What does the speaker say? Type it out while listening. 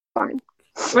Fine.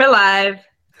 We're live.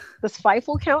 Does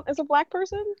Feifel count as a black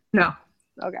person? No.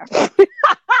 Okay.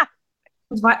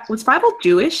 Was Bible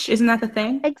Jewish? Isn't that the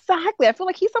thing? Exactly. I feel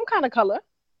like he's some kind of color.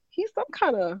 He's some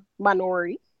kind of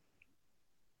minority.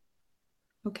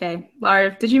 Okay.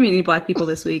 Laura, did you meet any black people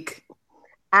this week?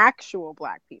 Actual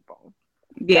black people.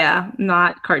 Yeah,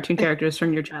 not cartoon characters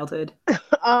from your childhood.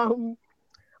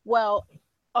 Well,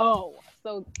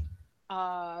 so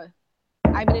Ivan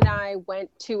and I went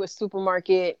to a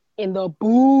supermarket in the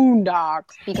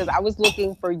boondocks because I was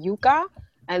looking for yuca,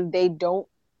 and they don't,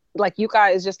 like,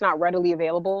 yuca is just not readily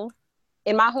available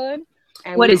in my hood.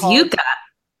 And what is yuca?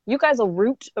 Yuca is a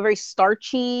root, a very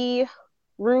starchy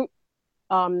root.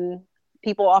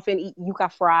 People often eat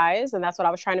yuca fries, and that's what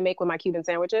I was trying to make with my Cuban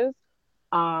sandwiches.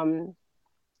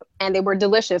 And they were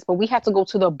delicious, but we had to go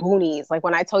to the boonies. Like,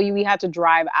 when I tell you we had to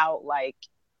drive out like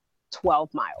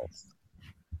 12 miles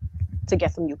to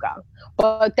get some yuca.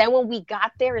 But then when we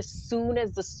got there, as soon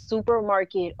as the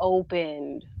supermarket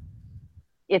opened,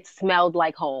 it smelled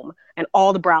like home. And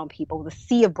all the brown people, the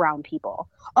sea of brown people.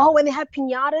 Oh, and they had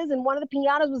piñatas, and one of the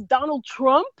piñatas was Donald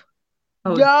Trump.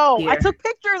 Oh, yo, dear. I took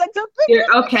pictures. Dear,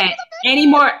 okay. Any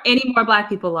more black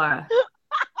people, Laura?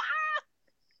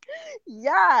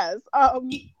 Yes.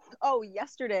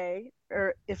 Yesterday,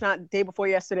 or if not day before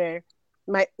yesterday,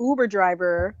 my Uber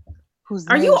driver,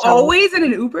 Are you always in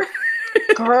an Uber?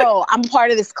 Girl, I'm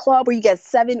part of this club where you get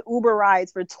 7 Uber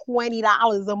rides for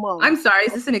 $20 a month. I'm sorry,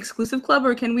 is this an exclusive club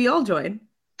or can we all join?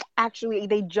 Actually,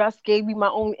 they just gave me my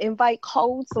own invite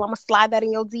code, so I'm gonna slide that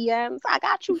in your DMs. I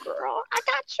got you, girl. I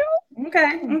got you.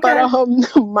 Okay. But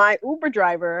my Uber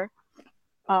driver,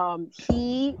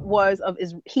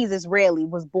 he's Israeli,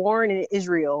 was born in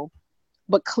Israel,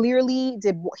 but clearly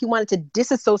he wanted to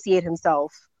disassociate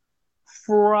himself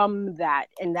from that,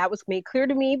 and that was made clear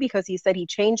to me because he said he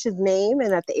changed his name,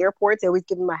 and at the airports they always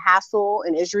give him a hassle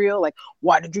in Israel, like,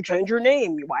 why did you change your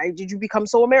name? Why did you become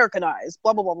so Americanized?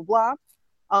 Blah blah blah blah blah.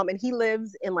 And he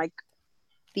lives in like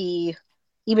the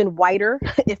even whiter,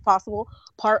 if possible,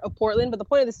 part of Portland. But the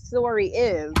point of the story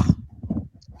is,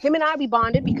 him and I, we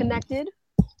bonded, we connected,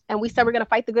 and we said we're gonna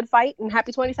fight the good fight. And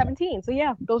happy 2017. So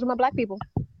yeah, those are my black people.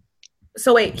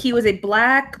 So wait, he was a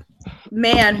black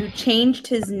man who changed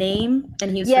his name,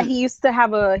 and he used to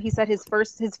have he said his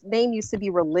name used to be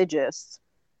religious.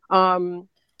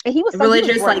 And he was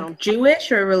religious, like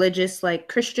Jewish, or religious like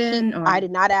Christian? I did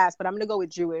not ask, but I'm gonna go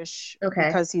with Jewish. Okay.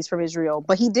 Because he's from Israel.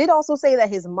 But he did also say that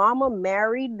his mama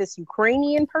married this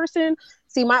Ukrainian person.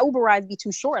 See, my Uber rides be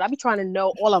too short. I be trying to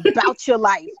know all about your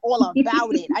life, all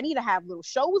about it. I need to have little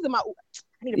shows in my.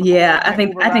 I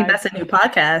think that's a new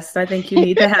podcast. I think you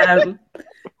need to have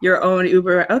your own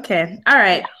Uber. Okay, all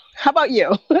right. How about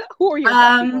you? Who are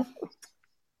you?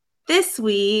 This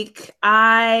week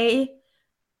I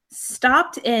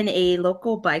stopped in a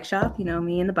local bike shop,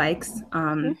 me and the bikes,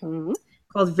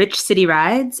 called Rich City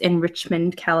Rides in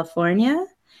Richmond, California.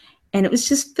 And it was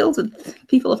just filled with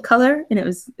people of color, and it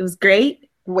was great.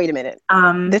 Wait a minute.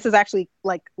 This is actually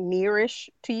like nearish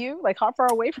to you? Like, how far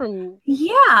away from?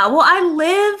 Yeah, well, I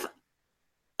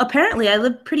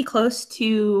live pretty close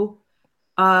to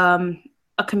a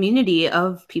community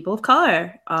of people of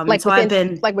color.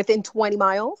 Within 20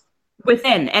 miles?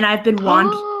 Within, and I've been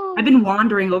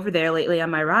wandering over there lately on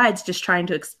my rides, just trying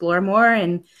to explore more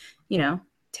and,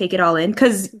 take it all in.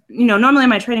 Because, normally on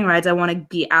my training rides, I want to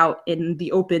be out in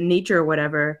the open nature or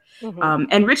whatever. Mm-hmm.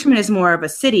 And Richmond is more of a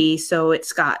city, so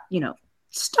it's got,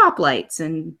 stoplights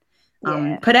and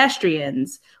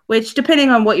pedestrians, which, depending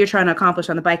on what you're trying to accomplish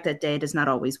on the bike that day, does not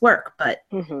always work. But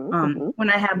when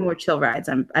I have more chill rides,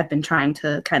 I've been trying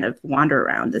to kind of wander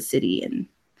around the city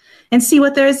and see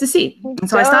what there is to see. And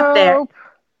so I stopped there.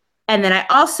 And then I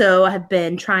also have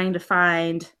been trying to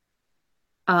find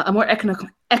a more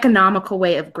economical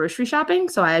way of grocery shopping.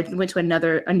 So I went to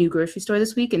a new grocery store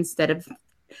this week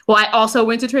I also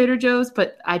went to Trader Joe's,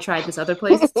 but I tried this other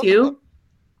place too.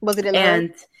 Was it in the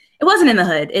hood? It wasn't in the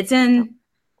hood. It's in,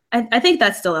 I think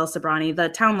that's still El Sobrani. The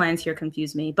town lines here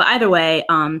confuse me. But either way,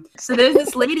 so there's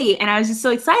this lady, and I was just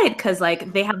so excited because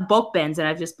like they have bulk bins, and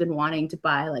I've just been wanting to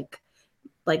buy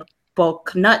like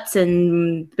bulk nuts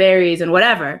and berries and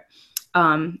whatever.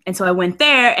 And so I went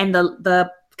there, and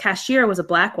the cashier was a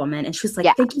black woman, and she was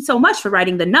like, "Thank you so much for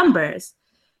writing the numbers."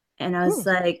 And I was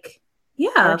like,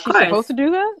 "Yeah, of course." Supposed to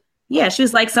do that? Yeah, she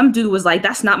was like, some dude was like,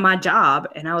 "That's not my job,"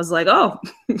 and I was like, "Oh."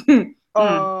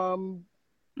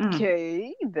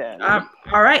 Okay then.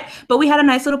 All right, but we had a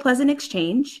nice little pleasant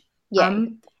exchange. Yeah.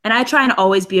 And I try and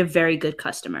always be a very good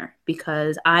customer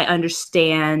because I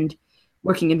understand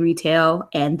working in retail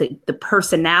and the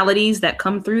personalities that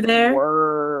come through there.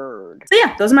 Word. So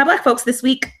yeah, those are my black folks this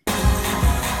week.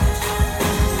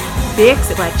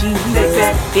 Fix it like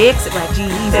Jesus. Fix it like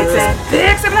Jesus.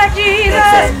 Fix it like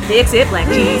Jesus. Fix it like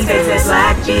Jesus. Fix it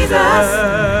like Jesus.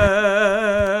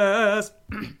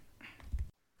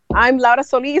 I'm Laura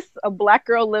Solis, a Black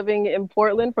girl living in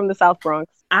Portland from the South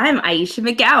Bronx. I'm Aisha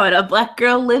McGowan, a Black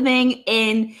girl living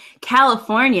in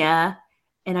California,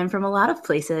 and I'm from a lot of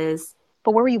places.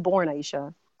 But where were you born,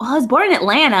 Aisha? Well, I was born in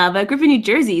Atlanta, but I grew up in New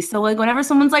Jersey. So, like, whenever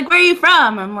someone's like, "Where are you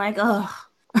from?" I'm like, "Oh."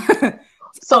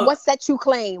 So, what's that you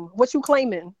claim? What you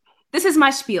claiming? This is my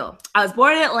spiel. I was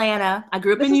born in Atlanta. I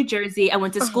grew up in New Jersey. I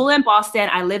went to school in Boston.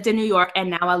 I lived in New York, and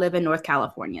now I live in North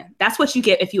California. That's what you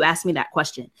get if you ask me that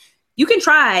question. You can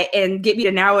try and get me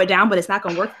to narrow it down, but it's not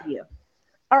going to work for you.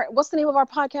 All right. What's the name of our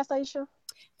podcast, Aisha?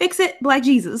 Fix It Black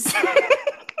Jesus.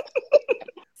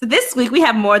 So this week we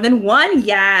have more than one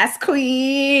Yes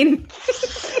Queen.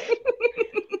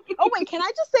 Oh, wait. Can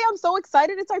I just say I'm so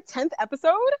excited? It's our 10th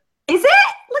episode. Is it?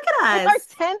 Look at us.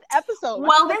 It's our 10th episode.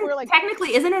 Well, then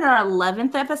technically, isn't it our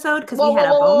 11th episode? Because we had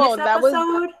a bonus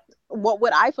episode. What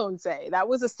would iPhone say? That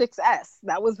was a 6S.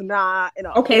 That was not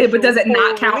okay, but does it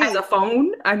not count as a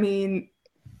phone? I mean,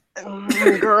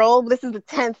 girl, this is the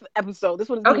 10th episode. This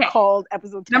one is called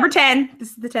episode 10. Number 10. This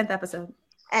is the 10th episode.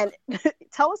 And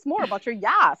tell us more about your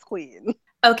Yas Queen.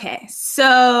 Okay,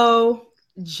 so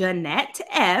Jeanette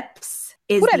Epps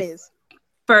is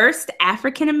first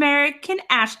African American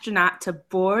astronaut to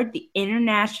board the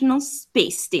International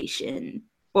Space Station.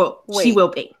 Well, she will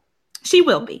be. She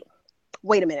will be.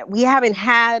 Wait a minute. We haven't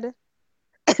had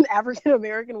an African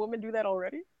American woman do that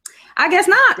already? I guess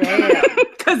not.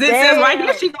 Because it says right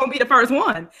here she's going to be the first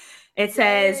one. It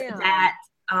says that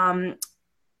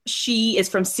she is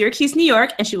from Syracuse, New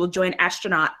York, and she will join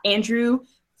astronaut Andrew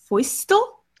Feustel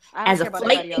as a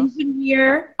flight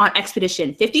engineer on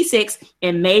Expedition 56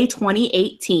 in May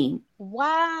 2018.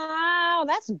 Wow,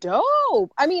 that's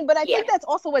dope. I mean, but I think that's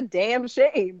also a damn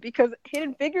shame because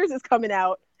Hidden Figures is coming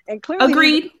out. And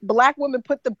clearly, Black women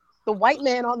put the white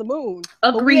man on the moon.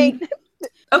 Agreed.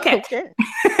 Okay.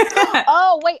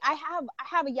 Oh wait, I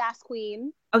have a Yas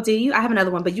Queen. Oh, do you? I have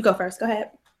another one, but you go first. Go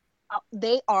ahead.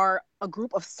 They are a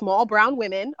group of small brown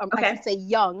women. I can say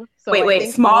young. So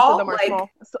wait, small? Small.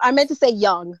 So I meant to say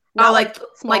young. Oh, like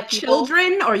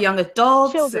children or young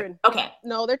adults? Children. Okay.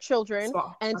 No, they're children.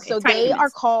 Small. And so they are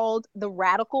called the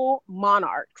Radical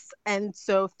Monarchs. And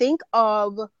so think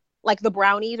of like the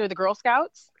Brownies or the Girl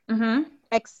Scouts. Mm-hmm.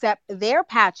 Except their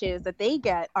patches that they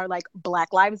get are like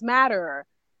Black Lives Matter.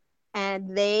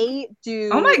 And they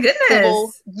do. Oh my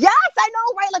goodness! Yes, I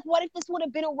know, right? Like, what if this would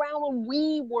have been around when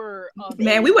we were?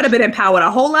 Man, we would have been empowered a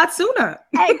whole lot sooner.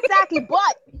 Exactly,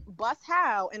 but bust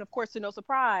how, and of course, to no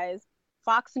surprise,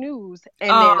 Fox News.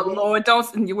 And Lord,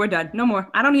 we're done. No more.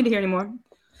 I don't need to hear anymore.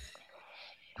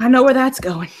 I know where that's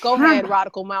going. Go ahead,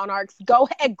 Radical Monarchs. Go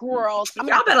ahead, girls.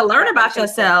 Y'all better learn about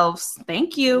yourselves.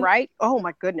 Thank you. Right? Oh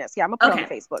my goodness. Yeah, I'm gonna put it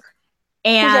on Facebook.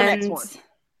 And who's your next one?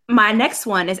 My next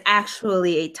one is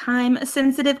actually a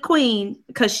time-sensitive queen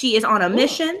because she is on a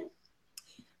mission.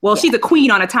 Well, she's a queen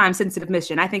on a time-sensitive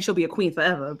mission. I think she'll be a queen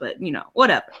forever, but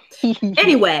whatever.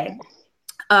 Anyway,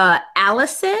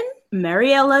 Allison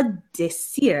Mariella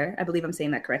Desir, I believe I'm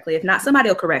saying that correctly. If not, somebody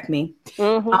will correct me.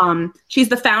 Mm-hmm. She's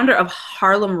the founder of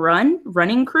Harlem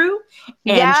Running Crew.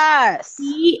 And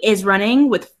she is running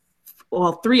with,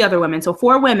 3 other women. So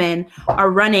 4 women are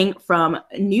running from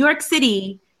New York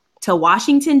City to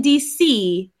Washington,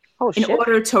 D.C. in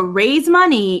order to raise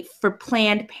money for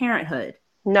Planned Parenthood.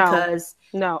 Because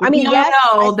I mean,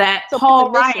 that Paul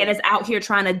Ryan is out here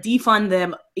trying to defund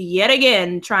them yet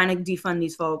again, trying to defund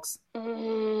these folks,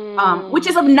 which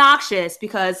is obnoxious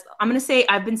because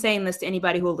I've been saying this to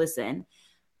anybody who will listen,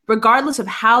 regardless of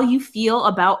how you feel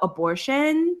about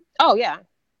abortion. Oh, yeah.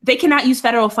 They cannot use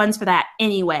federal funds for that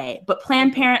anyway. But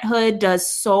Planned Parenthood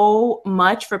does so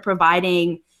much for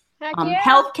providing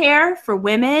health care for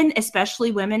women, especially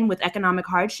women with economic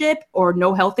hardship or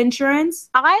no health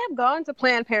insurance. I have gone to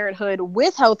Planned Parenthood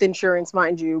with health insurance,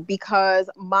 mind you, because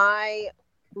my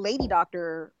lady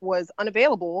doctor was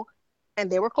unavailable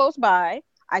and they were close by.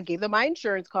 I gave them my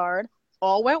insurance card.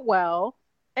 All went well.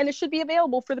 And it should be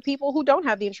available for the people who don't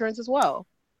have the insurance as well.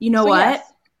 You know what?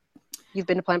 Yes. You've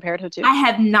been to Planned Parenthood too? I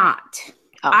have not.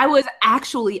 I was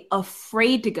actually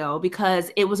afraid to go because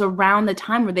it was around the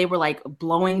time where they were like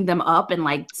blowing them up and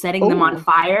like setting them on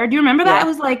fire. Do you remember that? It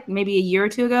was like maybe a year or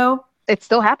 2 ago. It's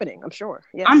still happening, I'm sure.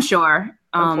 Yes. I'm sure.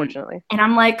 Unfortunately. And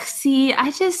I'm like, see,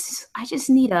 I just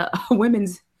need a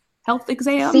women's health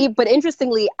exam. See, but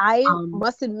interestingly, I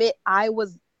must admit I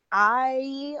was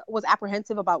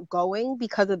apprehensive about going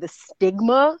because of the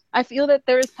stigma I feel that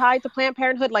there is tied to Planned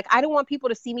Parenthood. Like, I don't want people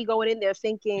to see me going in there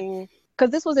thinking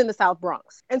because this was in the South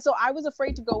Bronx. And so I was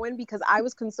afraid to go in because I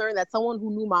was concerned that someone who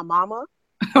knew my mama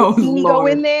would see me go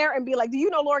in there and be like, do you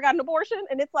know Laura got an abortion?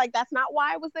 And it's like, that's not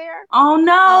why I was there. Oh,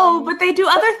 no, but they do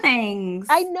other things.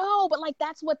 I know, but like,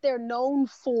 that's what they're known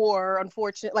for,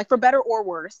 unfortunately. Like, for better or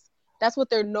worse, that's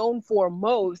what they're known for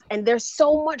most. And there's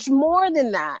so much more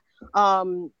than that.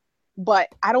 But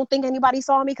I don't think anybody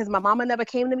saw me because my mama never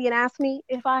came to me and asked me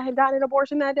if I had gotten an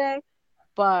abortion that day.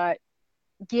 But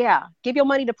yeah, give your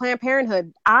money to Planned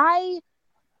Parenthood. I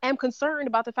am concerned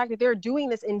about the fact that they're doing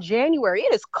this in January.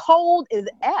 It is cold as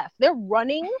F. They're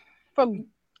running from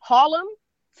Harlem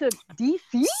to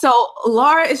DC. So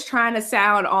Laura is trying to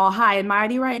sound all high and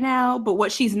mighty right now, but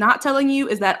what she's not telling you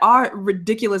is that our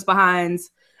ridiculous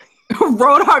behinds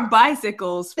rode our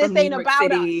bicycles from New York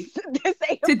City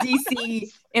to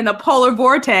DC in the polar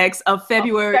vortex of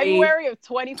February of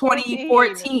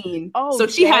 2014. Oh, so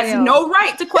she has no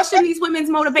right to question these women's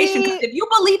motivation. Because if you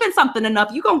believe in something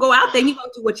enough, you're going to go out there and you're going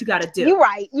to do what you got to do. You're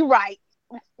right.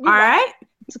 All right.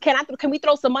 So can we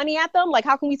throw some money at them? Like,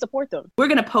 how can we support them? We're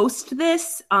going to post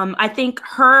this. I think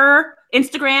her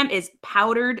Instagram is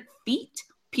Powdered Feet.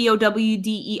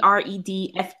 POWDEREDFEET.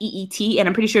 And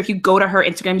I'm pretty sure if you go to her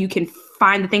Instagram, you can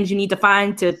find the things you need to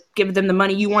find to give them the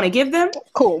money you want to give them.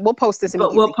 Cool. We'll post this.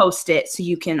 But we'll post it so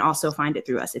you can also find it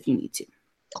through us if you need to.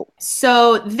 Cool.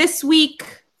 So this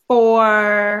week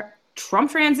for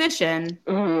Trump transition,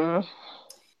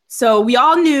 so we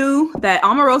all knew that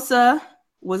Omarosa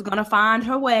was going to find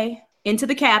her way into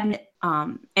the cabinet,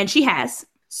 and she has.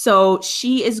 So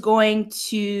she is going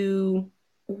to...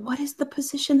 What is the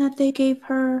position that they gave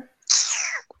her?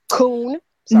 Coon.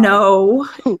 Sorry. No,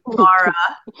 Laura.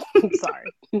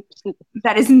 Sorry.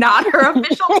 That is not her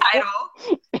official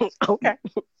title. Okay.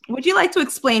 Would you like to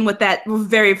explain what that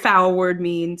very foul word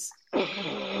means?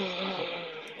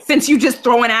 Since you just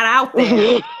throwing that out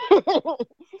there.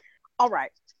 All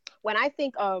right. When I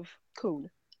think of coon,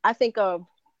 I think of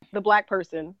the Black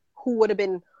person who would have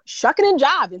been shucking and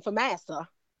jiving for massa.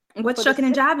 What's shucking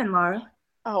and jiving, Laura?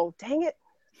 Oh, dang it.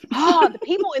 Oh, the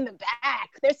people in the back.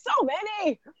 There's so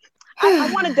many.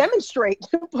 I want to demonstrate,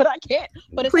 but I can't.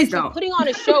 But it's like putting on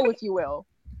a show, if you will.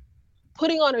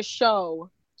 Putting on a show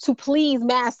to please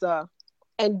massa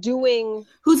and doing...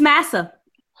 Who's massa?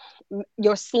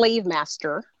 Your slave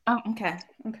master. Oh, okay.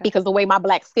 Because the way my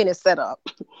Black skin is set up,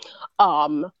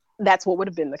 that's what would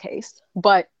have been the case.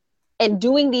 And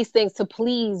doing these things to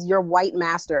please your white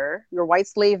master, your white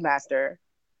slave master,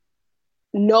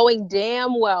 knowing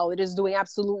damn well it is doing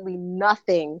absolutely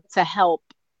nothing to help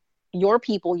your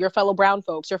people, your fellow brown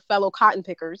folks, your fellow cotton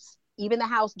pickers, even the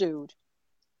house dude.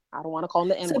 I don't want to call him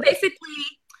the N-word. So basically,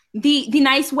 the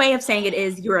nice way of saying it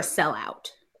is you're a sellout.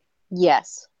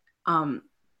 Yes.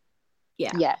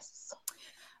 Yeah. Yes.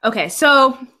 Okay,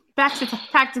 so back to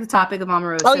the topic of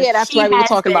Omarosa. Oh yeah, that's why we were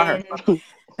talking about her.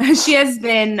 She has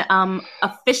been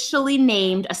officially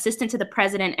named Assistant to the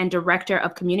President and Director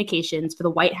of Communications for the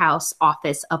White House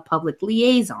Office of Public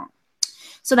Liaison.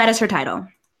 So that is her title.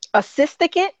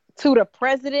 Assistant to the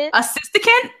President.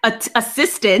 Assistant?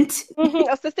 Assistant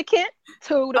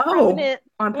to the President.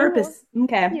 On purpose.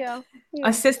 Okay. Yeah.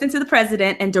 Assistant to the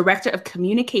President and Director of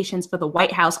Communications for the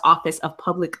White House Office of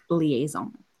Public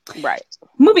Liaison. Right.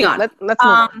 Moving on. Let's move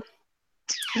on.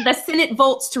 The Senate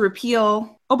votes to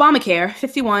repeal Obamacare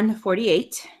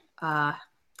 51-48.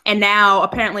 And now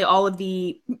apparently all of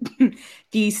the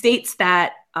states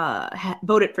that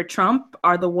voted for Trump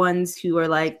are the ones who are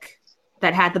like,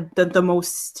 that had the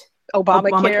most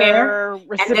Obamacare,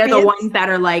 and they're the ones that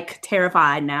are like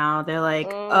terrified now. They're like,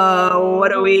 oh,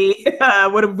 what have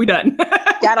we done?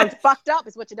 Y'all done fucked up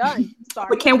is what you done. Sorry.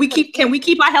 But can we keep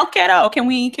our healthcare though? Can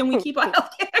we keep our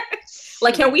healthcare?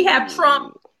 Like, can we have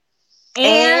Trump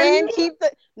and keep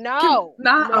the no.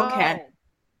 Okay.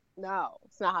 No,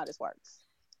 it's not how this works.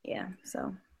 Yeah,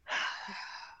 so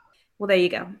well, there you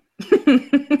go.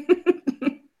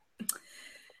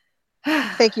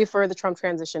 Thank you for the Trump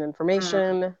transition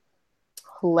information.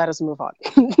 Let us move on.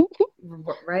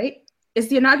 Right? Is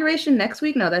the inauguration next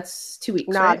week? No, that's 2 weeks.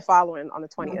 No, right? the following on the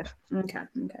 20th. Okay.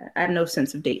 I have no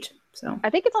sense of date, so I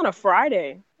think it's on a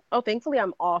Friday. Oh, thankfully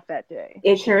I'm off that day.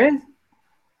 It sure is.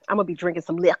 I'm gonna be drinking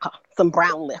some liquor, some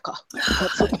brown liquor.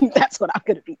 That's what I'm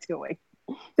gonna be doing.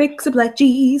 Fix a black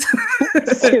cheese.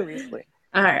 Seriously.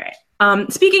 All right.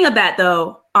 Speaking of that,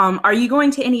 though, are you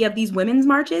going to any of these women's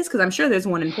marches? Because I'm sure there's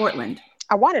one in Portland.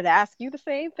 I wanted to ask you the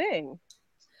same thing.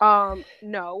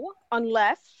 No,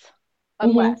 unless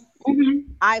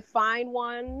I find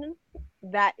one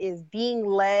that is being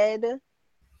led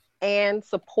and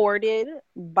supported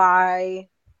by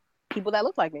people that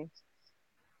look like me.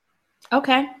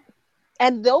 Okay.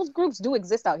 And those groups do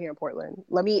exist out here in Portland.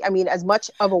 As much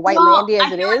of a white Well, landy as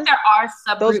I it feel like is, there are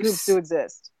those groups do subgroups.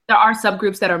 exist. There are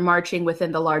subgroups that are marching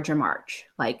within the larger march.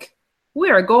 Like, we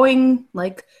are going,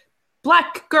 like,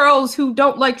 Black girls who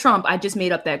don't like Trump. I just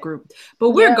made up that group.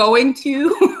 But we're going to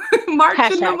march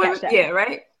in the women. Hashtag. Yeah,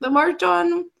 right? The march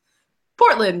on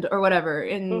Portland or whatever.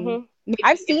 And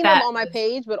I've seen them on my was,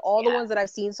 page, but all the ones that I've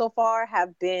seen so far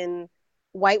have been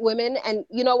white women. And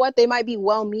you know what? They might be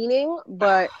well-meaning,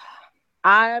 but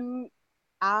I am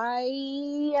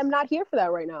not here for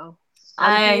that right now.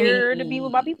 I'm here to be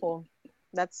with my people.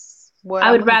 That's what I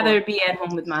I'm would looking rather for. be at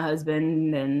home with my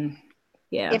husband than,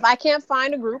 yeah. If I can't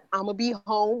find a group, I'm gonna be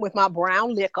home with my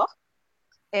brown liquor,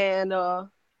 and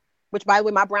which, by the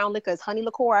way, my brown liquor is honey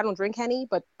liqueur. I don't drink Henny,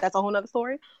 but that's a whole nother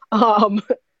story.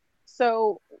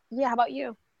 So yeah, how about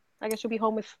you? I guess you'll be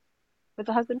home with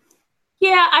the husband.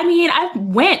 Yeah, I mean, I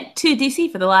went to DC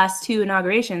for the last 2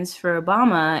 inaugurations for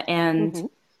Obama, and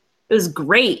it was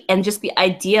great. And just the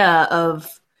idea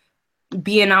of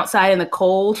being outside in the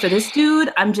cold for this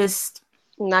dude, I'm just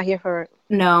not here for it.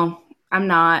 No, I'm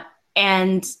not.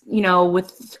 And,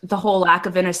 with the whole lack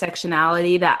of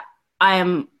intersectionality that I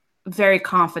am very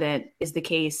confident is the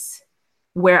case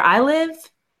where I live,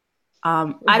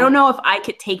 I don't know if I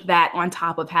could take that on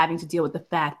top of having to deal with the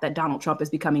fact that Donald Trump is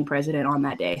becoming president on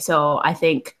that day. So I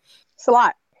think it's a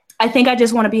lot. I think I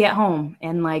just want to be at home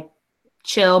and like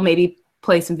chill, maybe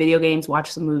play some video games,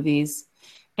 watch some movies,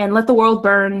 and let the world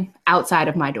burn outside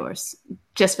of my doors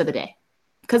just for the day.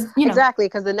 Exactly,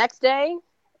 because the next day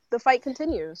the fight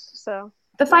continues. So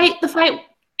the fight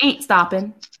ain't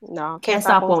stopping. No, can't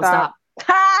stop, won't stop.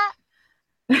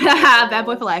 Bad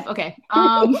boy for life. Okay.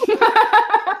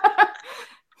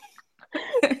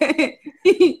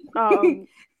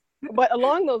 But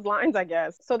along those lines, I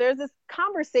guess. So there's this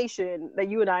conversation that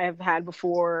you and I have had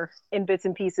before in bits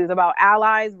and pieces about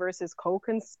allies versus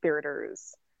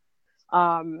co-conspirators.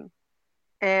 And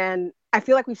I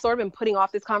feel like we've sort of been putting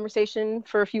off this conversation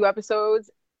for a few episodes.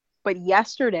 But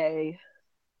yesterday,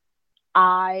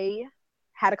 I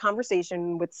had a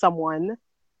conversation with someone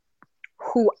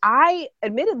who I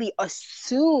admittedly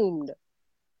assumed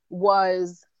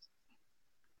was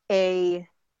I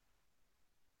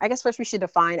guess first we should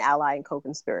define ally and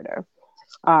co-conspirator.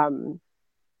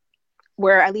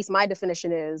 Where at least my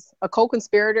definition is a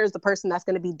co-conspirator is the person that's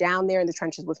going to be down there in the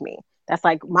trenches with me. That's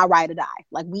like my ride or die.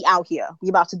 Like, we out here, we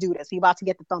about to do this. We about to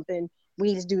get the thumping.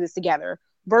 We need to do this together.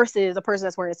 Versus a person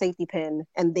that's wearing a safety pin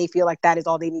and they feel like that is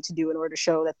all they need to do in order to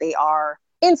show that they are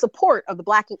in support of the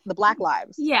black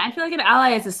lives. Yeah, I feel like an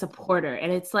ally is a supporter,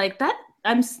 and it's like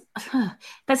that's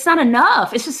not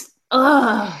enough. It's just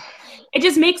it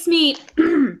just makes me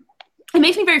it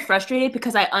makes me very frustrated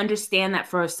because I understand that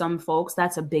for some folks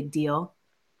that's a big deal.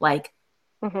 Like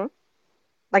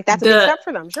like that's a big step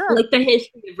for them, sure. Like the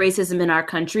history of racism in our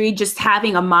country, just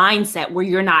having a mindset where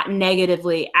you're not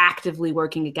negatively actively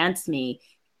working against me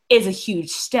is a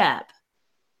huge step.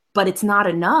 But it's not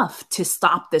enough to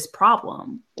stop this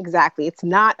problem. Exactly. It's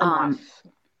not enough.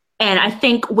 And I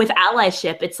think with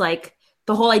allyship, it's like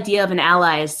the whole idea of an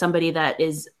ally is somebody that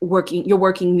is you're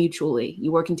working mutually.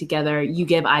 You're working together. You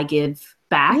give, I give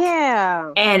back.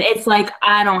 Yeah. And it's like,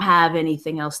 I don't have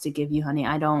anything else to give you, honey.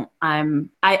 I don't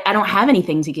have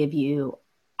anything to give you.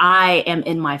 I am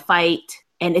in my fight.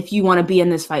 And if you want to be in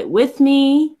this fight with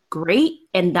me, great.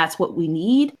 And that's what we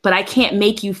need. But I can't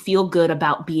make you feel good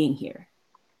about being here,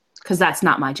 because that's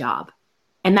not my job.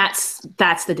 And that's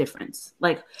the difference.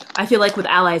 Like, I feel like with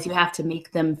allies, you have to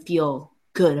make them feel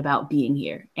good about being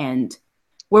here. And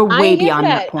we're way beyond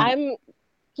that point.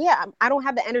 I don't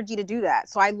have the energy to do that.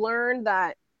 So I learned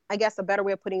that, I guess a better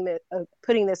way of putting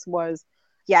this was,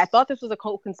 I thought this was a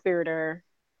co-conspirator.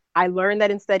 I learned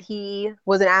that instead he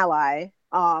was an ally.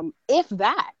 If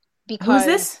that, because who's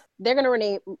this? They're going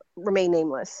to remain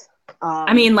nameless.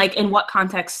 I mean, like, in what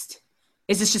context?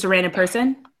 Is this just a random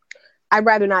person? I'd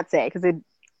rather not say, because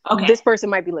this person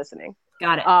might be listening.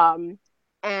 Got it.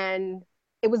 And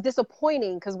it was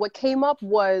disappointing because what came up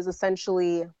was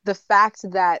essentially the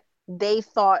fact that they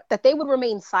thought that they would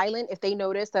remain silent if they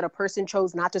noticed that a person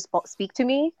chose not to speak to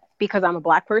me because I'm a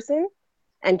Black person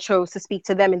and chose to speak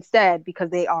to them instead because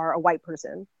they are a white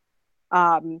person.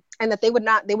 And that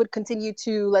they would continue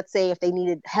to, let's say, if they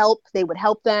needed help, they would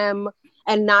help them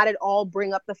and not at all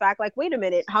bring up the fact like, wait a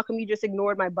minute, how come you just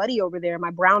ignored my buddy over there, my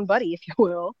brown buddy, if you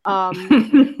will?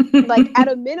 Like, at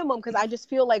a minimum, because I just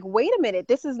feel like, wait a minute,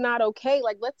 this is not okay.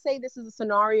 Like, let's say this is a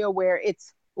scenario where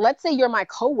let's say you're my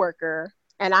coworker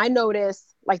and I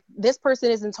notice like this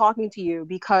person isn't talking to you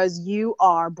because you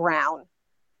are brown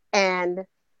and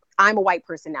I'm a white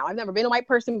person now. I've never been a white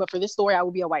person, but for this story, I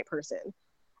will be a white person.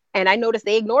 and I notice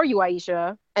they ignore you,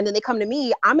 Aisha, and then they come to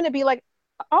me, I'm going to be like,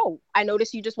 oh, I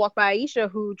noticed you just walked by Aisha,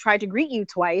 who tried to greet you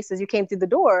twice as you came through the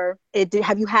door.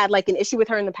 Have you had like an issue with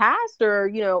her in the past, or,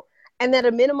 you know, and at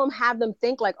a minimum have them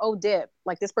think like, oh, dip,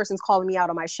 like this person's calling me out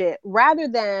on my shit, rather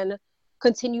than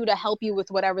continue to help you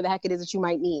with whatever the heck it is that you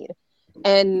might need.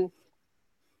 And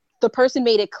the person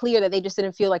made it clear that they just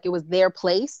didn't feel like it was their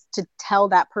place to tell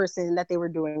that person that they were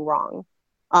doing wrong.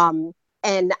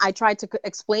 And I tried to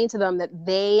explain to them that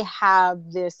they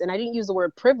have this, and I didn't use the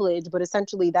word privilege, but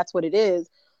essentially that's what it is.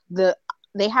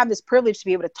 They have this privilege to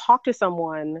be able to talk to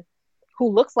someone who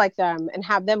looks like them and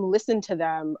have them listen to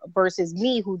them versus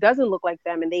me, who doesn't look like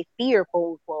them and they fear,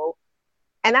 quote unquote.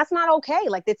 And that's not okay.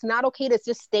 Like, it's not okay to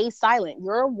just stay silent.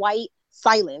 Your white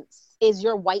silence is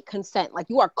your white consent. Like,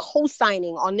 you are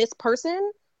co-signing on this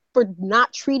person for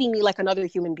not treating me like another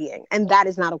human being. And that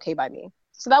is not okay by me.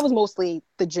 So that was mostly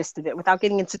the gist of it, without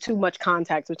getting into too much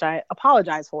context, which I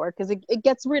apologize for, because it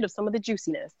gets rid of some of the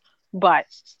juiciness. But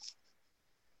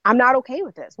I'm not okay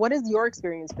with this. What has your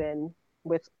experience been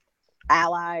with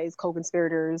allies,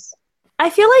 co-conspirators?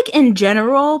 I feel like in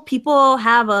general, people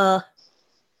have a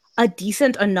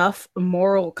decent enough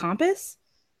moral compass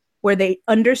where they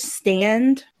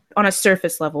understand on a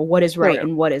surface level what is right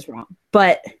and what is wrong.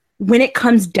 But when it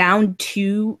comes down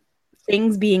to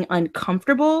things being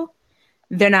uncomfortable,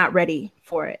 they're not ready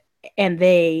for it, and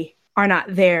they are not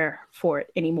there for it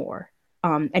anymore.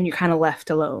 And you're kind of left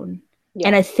alone. Yeah.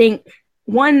 And I think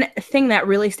one thing that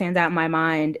really stands out in my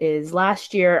mind is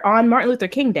last year on Martin Luther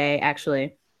King Day,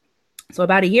 actually, so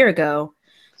about a year ago,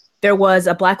 there was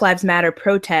a Black Lives Matter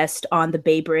protest on the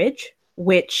Bay Bridge,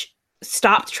 which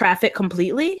stopped traffic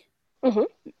completely.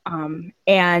 Mm-hmm.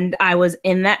 And I was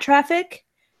in that traffic,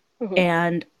 mm-hmm.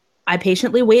 and I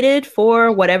patiently waited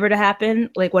for whatever to happen,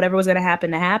 like whatever was going to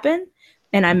happen.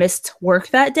 And I missed work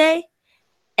that day.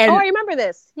 And, oh, I remember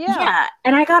this. Yeah. Yeah.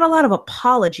 And I got a lot of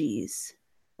apologies.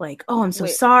 Like, oh, I'm so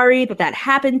sorry that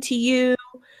happened to you.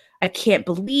 I can't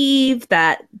believe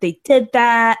that they did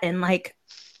that. And like,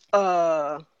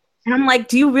 and I'm like,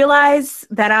 do you realize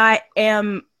that I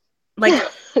am like,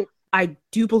 I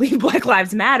do believe Black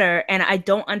Lives Matter, and I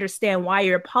don't understand why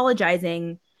you're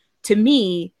apologizing to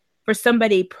me for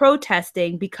somebody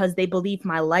protesting because they believe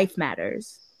my life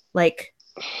matters. Like,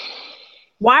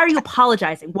 why are you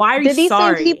apologizing? Why are you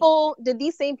sorry? Did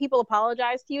these same people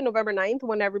apologize to you November 9th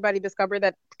when everybody discovered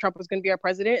that Trump was going to be our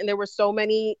president and there were so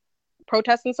many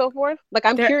protests and so forth? Like,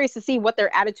 I'm curious to see what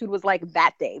their attitude was like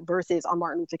that day versus on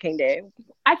Martin Luther King Day.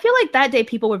 I feel like that day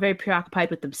people were very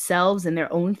preoccupied with themselves and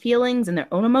their own feelings and their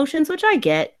own emotions, which I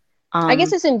get. I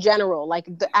guess it's in general. Like,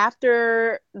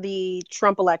 after the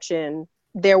Trump election,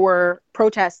 there were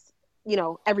protests, you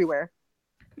know, everywhere.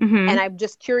 Mm-hmm. And I'm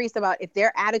just curious about if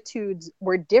their attitudes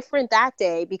were different that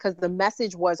day because the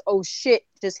message was, oh shit,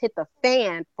 just hit the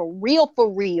fan for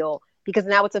real, because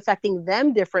now it's affecting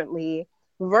them differently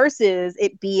versus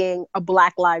it being a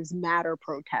Black Lives Matter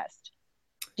protest.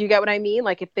 Do you get what I mean?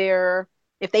 Like, if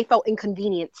they felt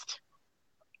inconvenienced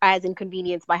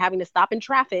by having to stop in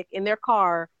traffic in their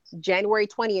car January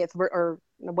 20th or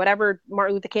whatever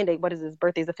Martin Luther King Day, what is his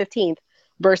birthday, is the 15th,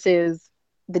 versus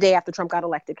the day after Trump got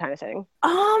elected kind of thing.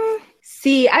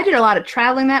 See, I did a lot of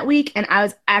traveling that week, and I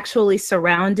was actually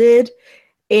surrounded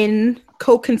in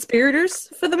co-conspirators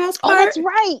for the most part. Oh, that's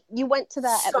right. You went to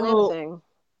that Atlanta thing.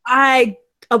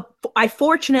 I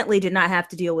fortunately did not have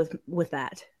to deal with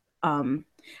that.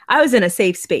 I was in a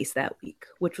safe space that week,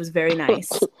 which was very nice.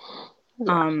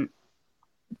 Yeah.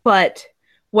 But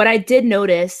what I did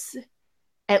notice,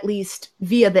 at least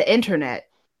via the internet,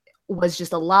 was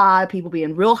just a lot of people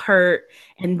being real hurt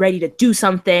and ready to do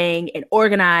something and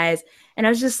organize. And I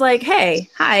was just like, hey,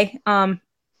 hi.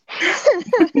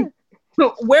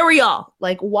 Where were y'all?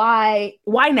 Like, why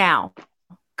now?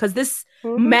 Because this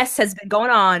mess has been going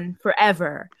on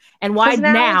forever. And why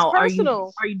now are you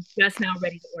just now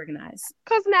ready to organize?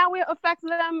 Because now it affects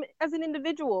them as an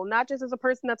individual, not just as a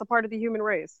person that's a part of the human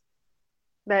race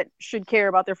that should care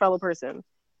about their fellow person.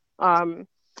 And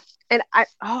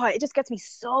it just gets me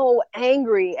so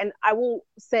angry. And I will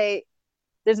say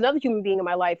there's another human being in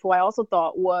my life who I also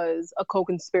thought was a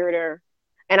co-conspirator.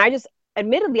 And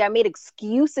admittedly, I made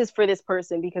excuses for this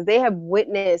person because they have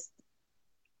witnessed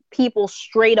people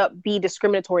straight up be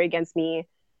discriminatory against me.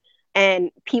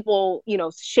 And people, you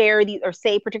know, share these or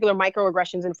say particular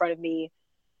microaggressions in front of me.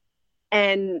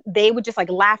 And they would just like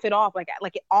laugh it off, like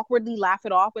awkwardly laugh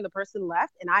it off when the person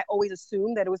left. And I always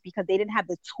assumed that it was because they didn't have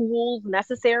the tools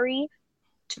necessary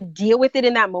to deal with it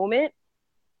in that moment.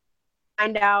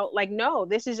 Find out, like, no,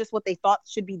 this is just what they thought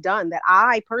should be done. That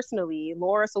I personally,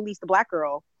 Laura Solis, the Black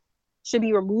girl, should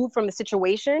be removed from the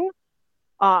situation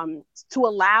to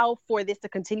allow for this to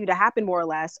continue to happen, more or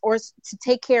less, or to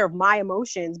take care of my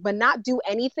emotions, but not do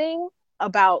anything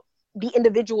about the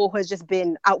individual who has just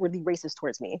been outwardly racist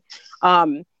towards me.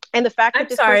 And the fact that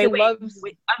person loves...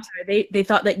 I'm sorry. They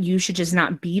thought that you should just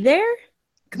not be there?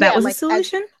 That was a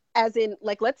solution? As in,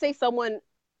 like, let's say someone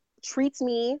treats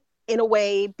me in a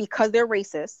way because they're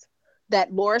racist,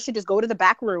 that Laura should just go to the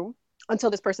back room until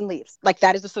this person leaves. Like,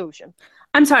 that is the solution.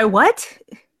 I'm sorry, what?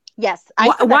 Yes.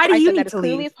 Why do you need to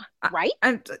leave? Right?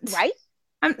 Right?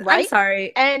 I'm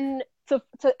sorry. And to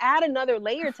add another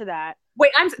layer to that...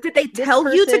 Wait, did they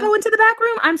tell you to go into the back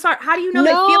room? I'm sorry. How do you know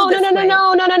they feel this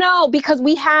way? No. Because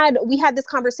we had this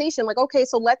conversation. Like, okay,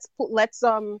 so let's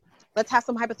have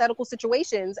some hypothetical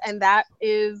situations, and that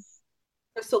is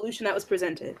the solution that was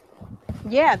presented.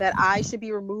 Yeah, that I should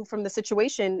be removed from the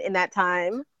situation in that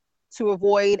time to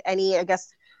avoid any, I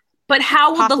guess. But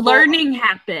how will the learning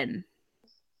happen?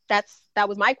 That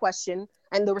was my question,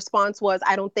 and the response was,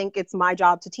 I don't think it's my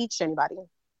job to teach anybody.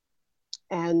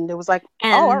 And it was like,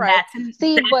 all right.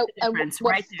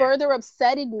 What further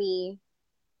upsetted me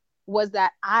was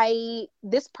that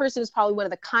this person is probably one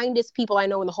of the kindest people I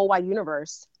know in the whole wide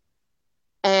universe.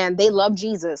 And they love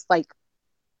Jesus. Like,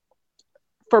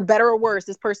 for better or worse,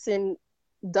 this person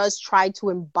does try to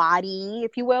embody,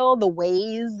 if you will, the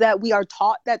ways that we are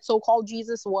taught that so-called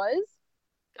Jesus was.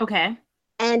 Okay.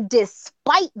 And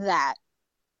despite that,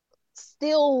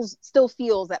 still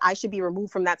feels that I should be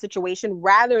removed from that situation,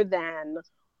 rather than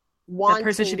wanting the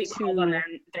person should be called on their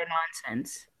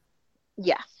nonsense.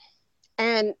 Yeah.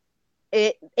 And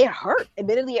it hurt.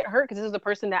 Admittedly, it hurt, because this is a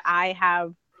person that I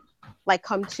have, like,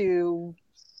 come to,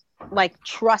 like,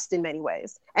 trust in many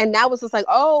ways. And now it's just like,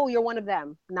 oh, you're one of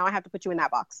them. Now I have to put you in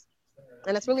that box.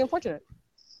 And that's really unfortunate.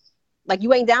 Like,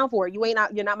 you ain't down for it. You're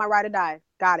not my ride or die.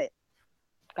 Got it.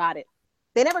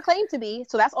 They never claimed to be,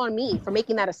 so that's on me for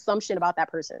making that assumption about that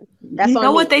person. That's you on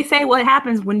know me. What they say, what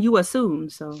happens when you assume,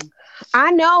 so.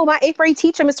 I know, my 8th grade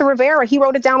teacher, Mr. Rivera, he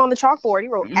wrote it down on the chalkboard. He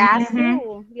wrote,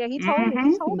 assume. Yeah, he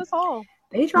told us all.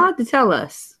 They tried to tell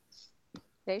us.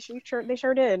 They sure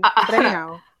did. But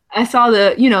anyhow. I saw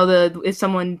if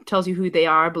someone tells you who they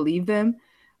are, believe them.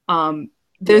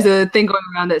 There's a thing going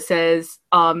around that says,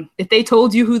 if they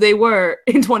told you who they were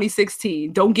in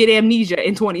 2016, don't get amnesia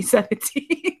in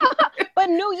 2017. But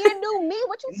New Year, new me.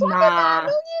 What you talking about? New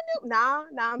Year, new... Nah,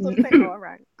 I'm supposed to say,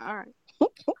 all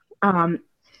right.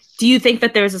 Do you think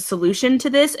that there's a solution to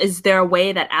this? Is there a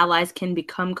way that allies can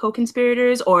become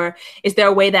co-conspirators? Or is there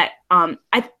a way that,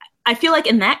 I feel like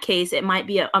in that case, it might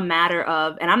be a matter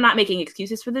of, and I'm not making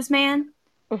excuses for this man,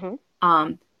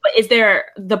 but is there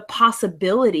the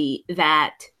possibility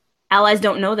that allies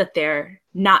don't know that they're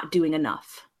not doing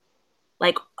enough?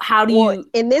 Like, how do you...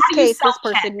 In this case, this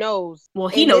person knows. Well,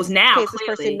 he knows now, clearly. This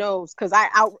person knows, because I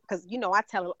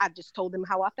just told him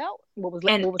how I felt. What was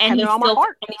on my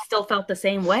heart. And he still felt the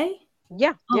same way?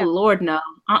 Yeah. Oh, yeah. Lord, no.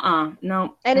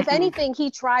 No. And if anything, he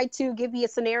tried to give me a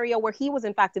scenario where he was,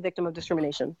 in fact, a victim of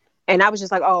discrimination. And I was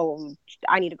just like, oh,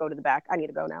 I need to go to the back. I need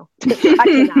to go now.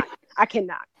 I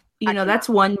cannot. That's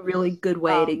one really good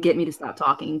way to get me to stop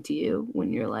talking to you,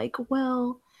 when you're like,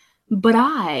 well, but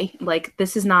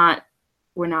this is not...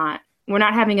 We're not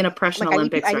having an oppression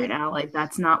Olympics right now. Like,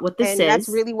 that's not what this is. And that's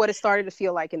really what it started to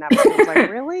feel like in that moment. It's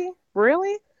like,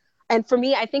 really? And for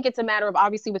me, I think it's a matter of,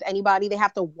 obviously, with anybody, they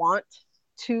have to want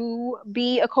to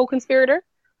be a co-conspirator,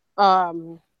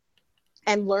 and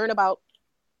learn about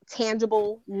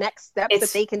tangible next steps that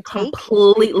they can take. It's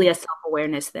completely a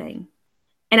self-awareness thing.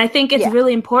 And I think it's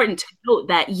really important to note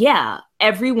that,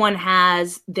 everyone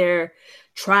has their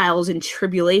trials and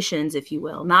tribulations, if you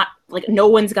will. Not like no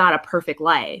one's got a perfect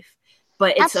life,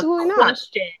 but it's absolutely a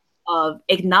question of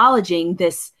acknowledging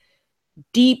this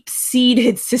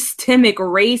deep-seated systemic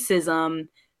racism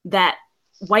that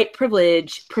white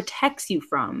privilege protects you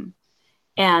from,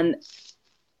 and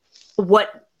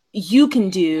what you can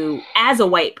do as a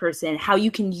white person, how you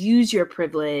can use your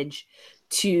privilege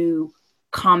to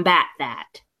combat that.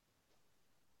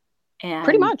 And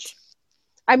pretty much.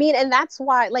 I mean, and that's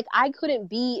why, like, I couldn't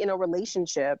be in a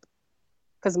relationship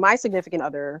because my significant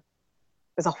other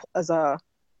is a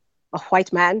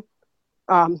white man.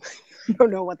 I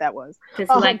don't know what that was.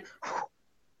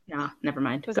 No, never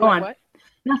mind. Go on. What?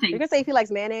 Nothing. You're gonna say if he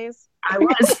likes mayonnaise? I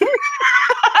was.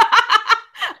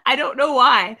 I don't know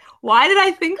why. Why did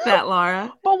I think that,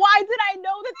 Laura? But why did I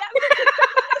know that was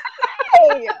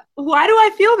what you Why do I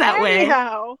feel that way?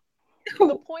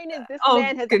 The point is, this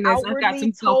man has outwardly I've got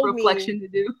some self-reflection to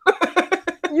do.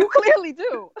 You clearly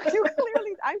do.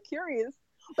 I'm curious.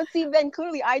 But see, then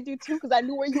clearly I do too, because I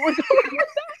knew where you were going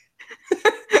with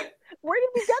that. Where did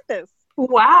we get this?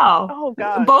 Wow. Oh,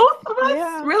 God. Both of us?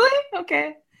 Yeah. Really?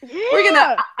 Okay.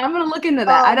 Yeah. I'm gonna look into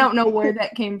that. I don't know where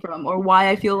that came from or why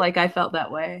I feel like I felt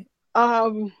that way. Where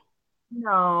was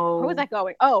No. that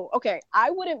going? Oh, okay.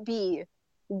 I wouldn't be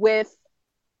with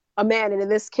a man, and in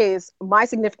this case, my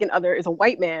significant other is a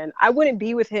white man. I wouldn't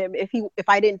be with him if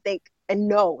I didn't think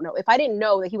and if I didn't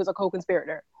know that he was a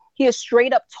co-conspirator. He has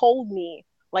straight up told me,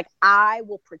 like, I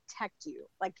will protect you,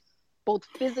 like, both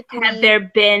physically, Have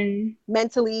there been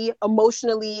mentally,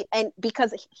 emotionally, and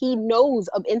because he knows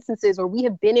of instances where we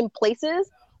have been in places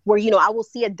where, I will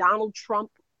see a Donald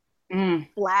Trump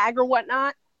flag or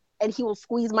whatnot, and he will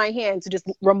squeeze my hand to just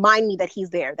remind me that he's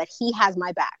there, that he has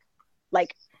my back.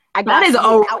 Like, that is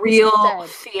a real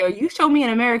fear. You showed me an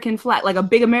American flag, like a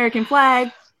big American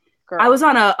flag. Girl. I was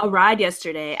on a ride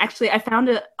yesterday. Actually, I found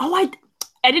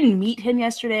I didn't meet him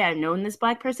yesterday. I've known this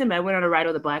black person, but I went on a ride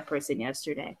with a black person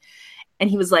yesterday. And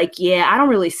he was like, yeah, I don't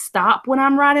really stop when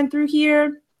I'm riding through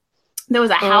here. There was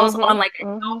a house on like a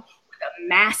hill with a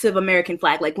massive American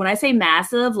flag. Like when I say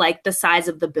massive, like the size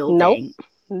of the building.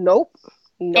 Nope.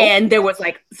 And there was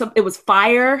like it was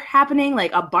fire happening,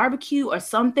 like a barbecue or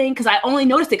something. Cause I only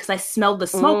noticed it because I smelled the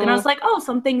smoke and I was like, oh,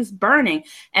 something's burning.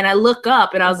 And I look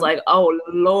up and I was like, oh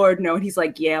Lord, no. And he's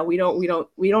like, yeah, we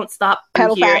don't stop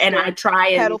through here. And I try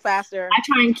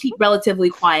and keep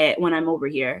relatively quiet when I'm over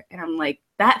here. And I'm like,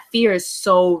 that fear is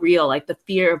so real. Like the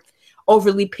fear of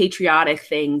overly patriotic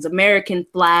things, American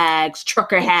flags,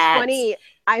 trucker hats. It's funny.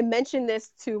 I mentioned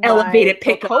this to elevated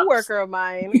a coworker of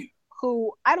mine.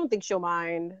 Who I don't think she'll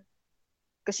mind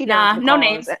because she doesn't. No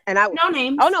names. And no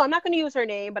names. Oh no, I'm not going to use her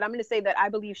name, but I'm going to say that I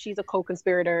believe she's a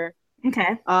co-conspirator.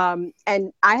 Okay.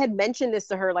 And I had mentioned this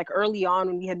to her like early on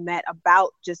when we had met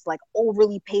about just like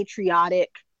overly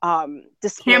patriotic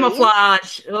displays.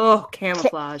 Camouflage. Oh,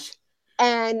 camouflage.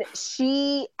 And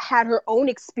she had her own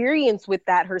experience with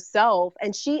that herself,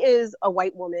 and she is a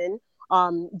white woman,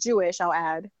 Jewish, I'll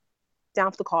add,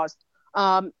 down for the cause.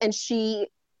 And she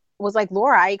was like,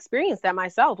 Laura, I experienced that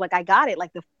myself. Like, I got it.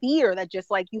 Like the fear that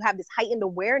just like you have this heightened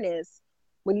awareness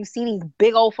when you see these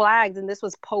big old flags. And this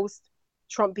was post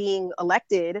Trump being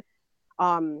elected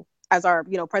as our,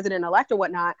 president-elect or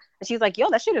whatnot. And she's like,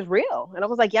 yo, that shit is real. And I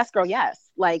was like, yes, girl, yes.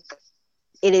 Like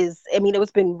it is. I mean,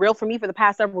 it's been real for me for the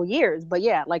past several years. But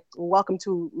yeah, like, welcome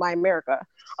to my America.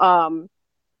 I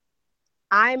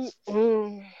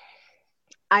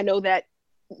know that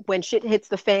when shit hits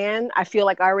the fan, I feel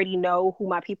like I already know who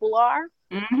my people are.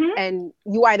 And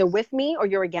you either with me or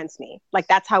you're against me. Like,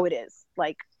 that's how it is.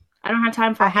 Like, I don't have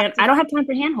time for I don't have time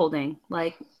for hand holding.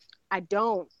 Like, I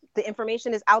don't. The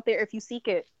information is out there if you seek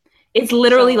it. It's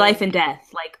literally life and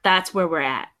death. Like, that's where we're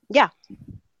at. Yeah.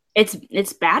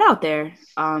 It's bad out there.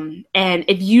 And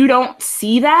if you don't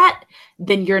see that,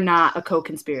 then you're not a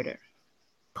co-conspirator.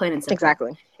 Plain and simple.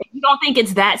 Exactly. If you don't think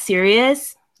it's that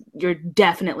serious, you're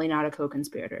definitely not a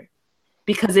co-conspirator,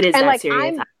 because it is that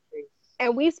serious.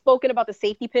 And we've spoken about the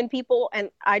safety pin people,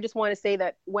 and I just want to say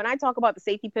that when I talk about the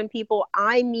safety pin people,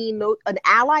 I mean an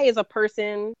ally is a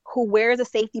person who wears a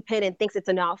safety pin and thinks it's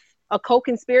enough. A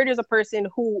co-conspirator is a person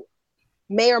who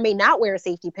may or may not wear a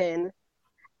safety pin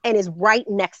and is right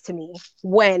next to me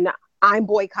when I'm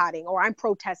boycotting or I'm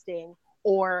protesting,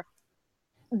 or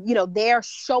they're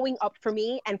showing up for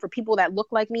me and for people that look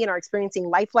like me and are experiencing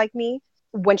life like me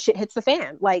when shit hits the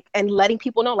fan, like, and letting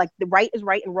people know, like, the right is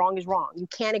right and wrong is wrong. You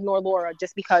can't ignore Laura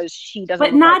just because she doesn't.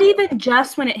 But not even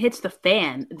just when it hits the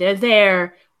fan. They're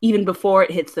there even before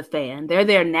it hits the fan. They're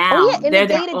there now. Oh yeah, in they're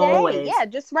the day to day. Yeah,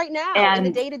 just right now, and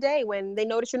in the day to day, when they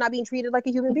notice you're not being treated like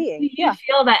a human being. Do you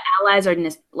feel that allies are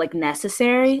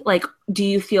necessary? Like, do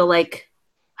you feel like,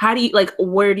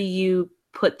 where do you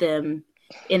put them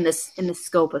in the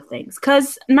scope of things?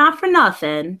 Because not for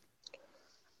nothing.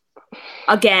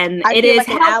 Again, it is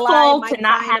helpful to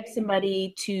not have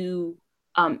somebody to,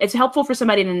 it's helpful for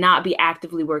somebody to not be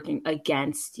actively working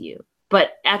against you.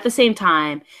 But at the same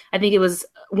time, I think it was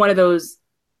one of those,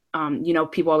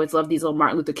 people always love these little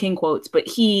Martin Luther King quotes, but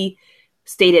he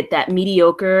stated that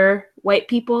mediocre white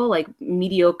people, like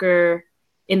mediocre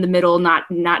in the middle,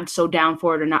 not so down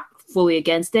for it or not fully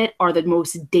against it, are the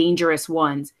most dangerous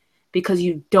ones. Because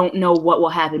you don't know what will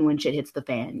happen when shit hits the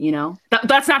fan,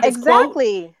 That's not his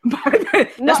exactly. Quote.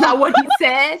 That's not what he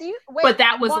said. But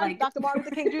that was like Dr. Martin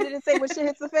Luther King Jr. didn't say when shit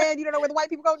hits the fan, you don't know what the white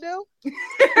people gonna do. He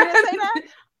didn't say that.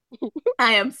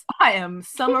 I am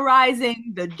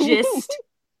summarizing the gist.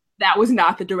 That was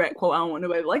not the direct quote. I don't want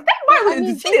nobody like that. Martin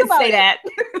didn't say that.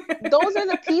 Those are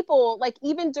the people. Like,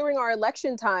 even during our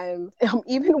election time,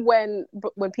 even when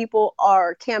people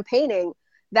are campaigning,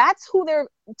 that's who they're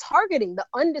targeting, the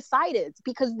undecideds,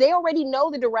 because they already know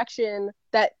the direction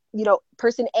that,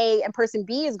 person A and person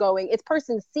B is going. It's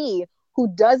person C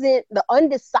the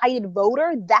undecided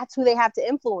voter, that's who they have to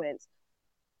influence,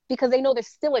 because they know there's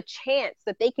still a chance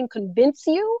that they can convince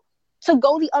you to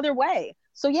go the other way.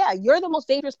 So yeah, you're the most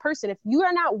dangerous person. If you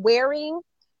are not wearing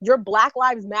your Black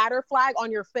Lives Matter flag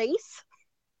on your face,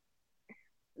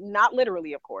 not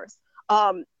literally, of course,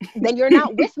 then you're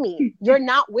not with me. You're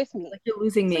not with me. Like, you're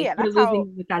losing me. So yeah, you're losing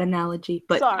me with that analogy,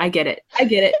 but sorry. I get it.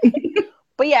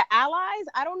 But yeah, allies,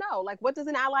 I don't know. Like, what does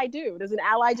an ally do? Does an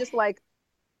ally just like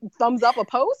thumbs up a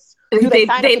post? Do they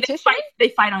sign a petition? They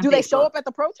fight on Do Facebook. They show up at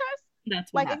the protest?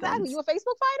 That's what happens. Exactly. You a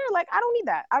Facebook fighter? Like, I don't need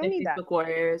that. I don't need Facebook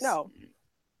warriors. No.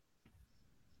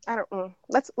 I don't.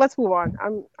 Let's move on.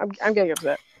 I'm getting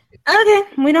upset. Okay,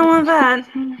 we don't want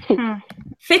that.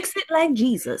 Fix it like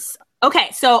Jesus.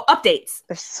 Okay, so updates.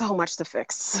 There's so much to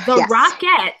fix. The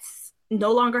Rockettes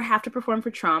no longer have to perform for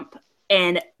Trump,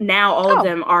 and now all of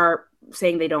them are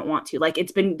saying they don't want to. Like,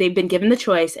 they've been given the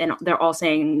choice, and they're all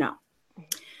saying no.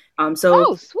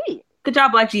 So sweet. Good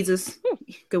job, Black Jesus.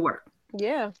 Good work.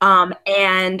 Yeah.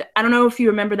 And I don't know if you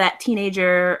remember that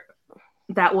teenager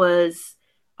that was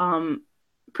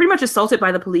pretty much assaulted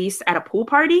by the police at a pool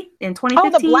party in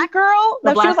 2015. Oh, the black girl?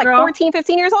 She was like 14,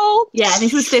 15 years old? Yeah, I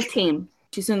think she was 15.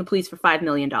 She sued the police for $5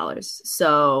 million.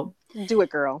 So do it,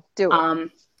 girl. Do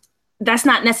it. That's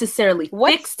not necessarily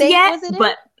fixed yet,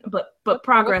 but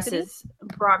progress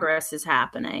is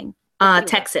happening.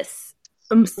 Texas.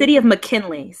 City of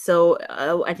McKinley. So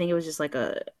I think it was just like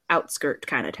a outskirt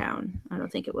kind of town. I don't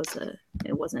think it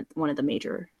wasn't one of the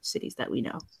major cities that we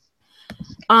know.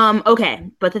 Okay,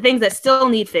 but the things that still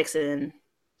need fixing,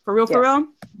 for real,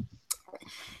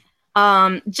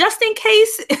 just in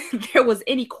case there was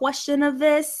any question of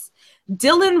this,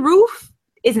 Dylan Roof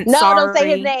isn't sorry. No, don't say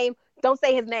his name. Don't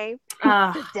say his name.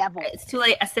 The devil. It's too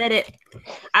late. I said it.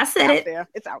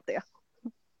 It's out there.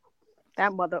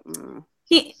 That mother.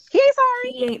 He ain't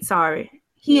sorry. He ain't sorry.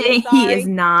 He is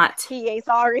not. He ain't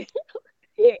sorry.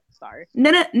 He ain't sorry.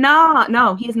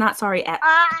 No. He is not sorry at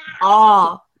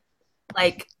all.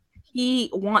 Like, he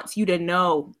wants you to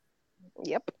know.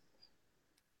 Yep.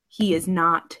 He is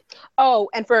not. Oh,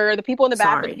 and for the people in the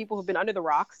back, for the people who've been under the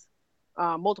rocks,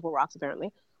 multiple rocks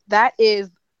apparently, that is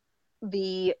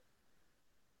the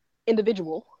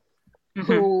individual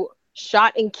who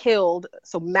shot and killed,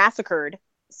 so massacred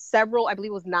several, I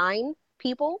believe it was 9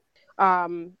 people,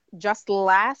 just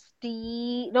 2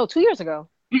 years ago.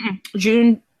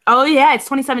 June. Oh yeah, it's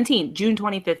 2017, June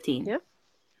 2015.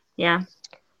 Yeah.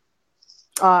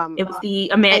 It was the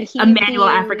Emmanuel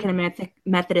African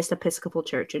Methodist Episcopal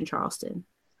Church in Charleston.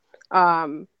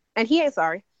 And he ain't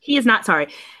sorry. He is not sorry.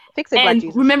 Fix it, and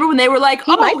Jesus. Remember when they were like,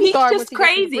 he's just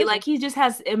crazy. Like, he just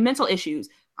has mental issues.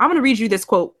 I'm going to read you this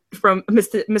quote from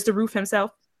Mr. Roof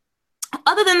himself.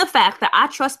 Other than the fact that I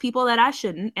trust people that I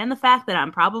shouldn't, and the fact that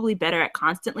I'm probably better at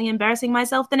constantly embarrassing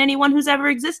myself than anyone who's ever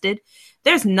existed,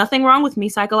 there's nothing wrong with me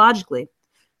psychologically.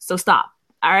 So stop.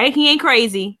 All right? He ain't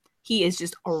crazy. He is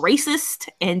just a racist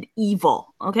and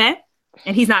evil. Okay?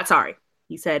 And he's not sorry.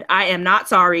 He said, I am not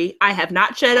sorry. I have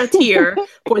not shed a tear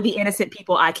for the innocent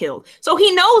people I killed. So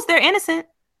he knows they're innocent.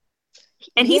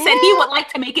 And he said he would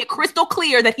like to make it crystal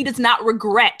clear that he does not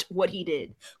regret what he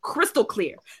did. Crystal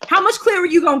clear. How much clearer are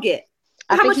you going to get?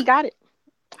 I think he got it.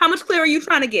 How much clearer are you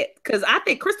trying to get? Because I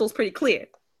think crystal's pretty clear.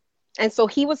 And so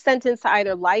he was sentenced to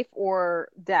either life or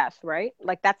death, right?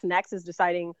 Like, that's next, is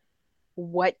deciding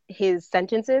what his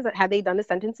sentence is. Have they done the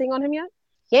sentencing on him yet?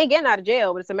 He ain't getting out of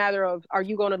jail, but it's a matter of, are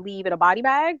you going to leave in a body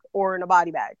bag or in a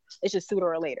body bag? It's just sooner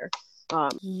or later.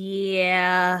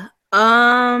 Yeah.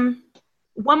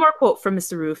 One more quote from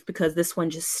Mr. Roof, because this one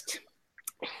just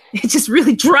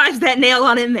really drives that nail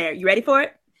on in there. You ready for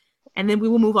it? And then we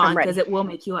will move on, because it will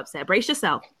make you upset. Brace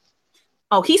yourself.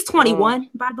 Oh, he's 21,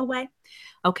 by the way.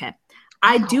 Okay.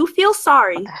 I do feel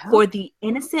sorry for the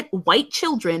innocent white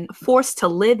children forced to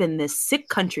live in this sick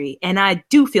country. And I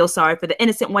do feel sorry for the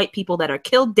innocent white people that are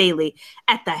killed daily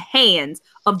at the hands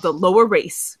of the lower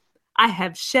race. I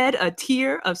have shed a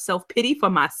tear of self-pity for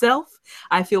myself.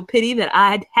 I feel pity that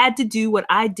I had to do what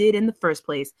I did in the first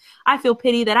place. I feel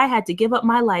pity that I had to give up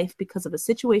my life because of a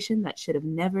situation that should have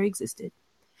never existed.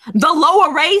 The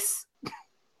lower race?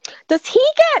 Does he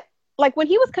get, like, when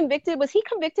he was convicted, was he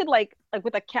convicted like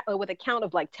with a count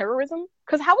of like terrorism?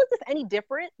 Because how is this any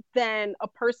different than a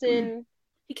person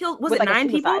he killed? Was it 9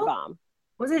 people? Bomb?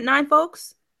 Was it 9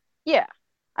 folks? Yeah,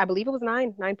 I believe it was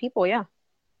 9 people. Yeah.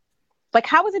 Like,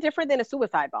 how is it different than a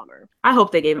suicide bomber? I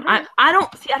hope they gave him. I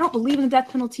don't believe in the death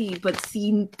penalty, but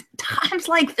see, times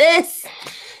like this,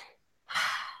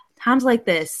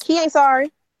 he ain't sorry.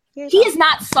 He is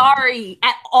not sorry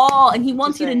at all, and he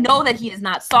wants you to know that he is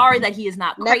not sorry, that he is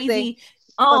not crazy.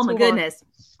 Oh my goodness.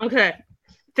 Okay,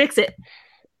 fix it.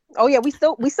 Oh yeah, we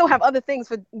still have other things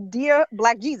for dear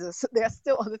Black Jesus. There's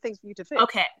still other things for you to fix.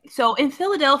 Okay, so in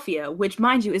Philadelphia, which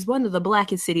mind you is one of the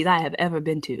blackest cities I have ever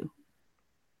been to,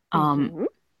 Mm-hmm.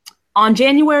 on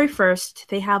January 1st,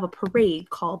 they have a parade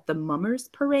called the Mummers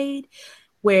Parade,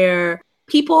 where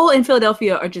people in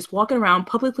Philadelphia are just walking around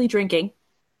publicly drinking,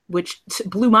 which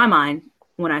blew my mind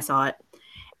when I saw it.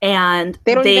 And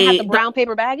they don't even have to brown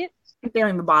paper bag it. They don't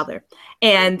even bother.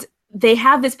 And they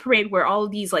have this parade where all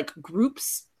of these like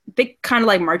groups, big kind of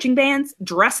like marching bands,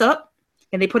 dress up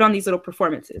and they put on these little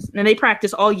performances. And they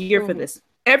practice all year for this.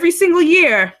 Every single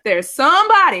year, there's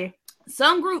some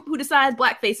group who decides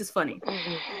blackface is funny.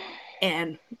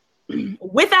 And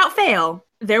without fail,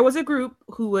 there was a group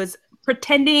who was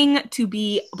pretending to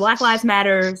be Black Lives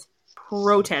Matter's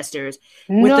protesters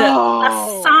with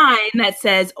a sign that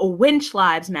says Winch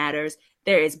Lives Matters.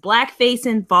 There is blackface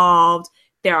involved.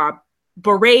 There are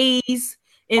berets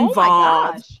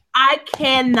involved. Oh, I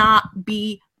cannot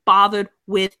be bothered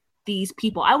with these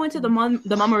people. I went to the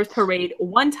Mummers Parade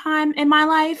one time in my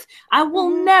life. I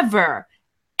will never,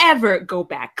 ever go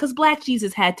back because Black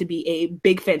Jesus had to be a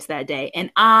big fence that day,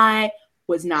 and I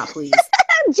was not pleased.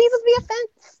 Jesus be a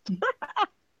fence.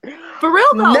 For real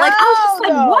though, like I was just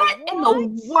like, what in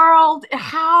the world?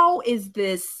 How is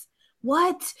this?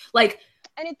 What? Like,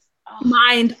 and it's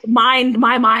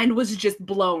my mind was just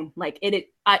blown. Like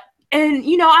and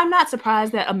you know, I'm not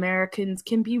surprised that Americans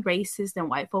can be racist and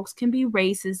white folks can be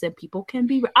racist and people can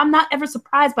be. I'm not ever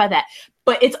surprised by that.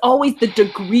 But it's always the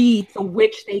degree to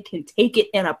which they can take it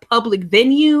in a public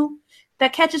venue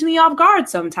that catches me off guard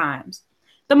sometimes.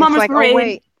 The Mummers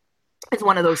Parade is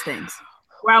one of those things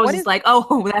where I was just like,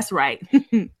 oh, that's right.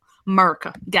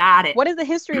 Merca, got it. What is the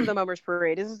history of the Mummers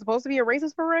Parade? Is it supposed to be a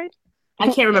racist parade? I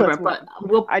can't remember, but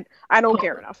I don't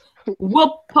care enough.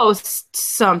 We'll post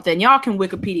something. Y'all can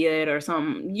Wikipedia it or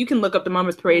something. You can look up the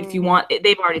Mummers Parade if you want.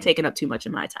 They've already taken up too much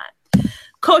of my time.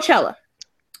 Coachella.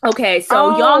 Okay,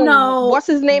 so y'all know what's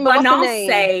his name?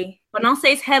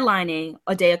 Beyonce's headlining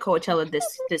a day of Coachella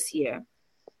this year,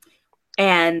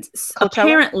 and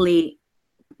apparently,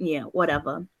 yeah,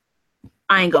 whatever.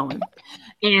 I ain't going.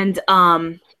 And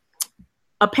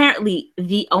apparently,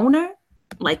 the owner,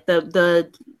 like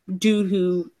the dude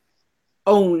who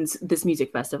owns this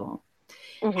music festival,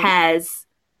 has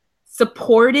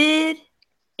supported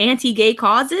anti-gay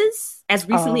causes as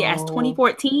recently as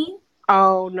 2014.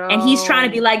 Oh no. And he's trying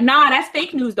to be like, nah, that's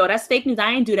fake news though. That's fake news.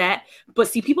 I ain't do that. But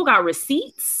see, people got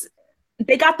receipts.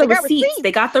 They got the receipts.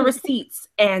 They got the receipts.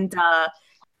 And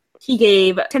he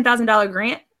gave a $10,000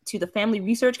 grant to the Family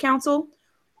Research Council,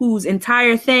 whose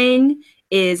entire thing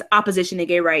is opposition to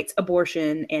gay rights,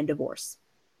 abortion, and divorce.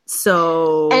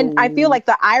 So, and I feel like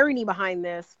the irony behind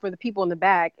this for the people in the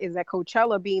back is that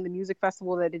Coachella, being the music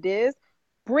festival that it is,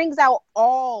 brings out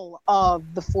all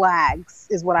of the flags,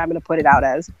 is what I'm going to put it out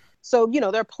as. So, you know,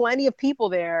 there are plenty of people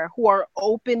there who are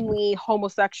openly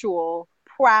homosexual,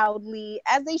 proudly,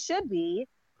 as they should be.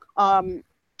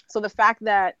 So the fact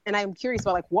that, and I'm curious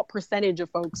about like what percentage of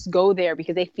folks go there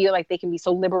because they feel like they can be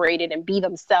so liberated and be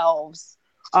themselves,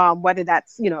 whether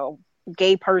that's, you know,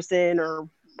 gay person or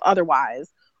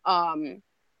otherwise. And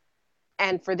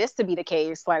for this to be the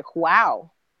case, like,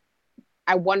 wow,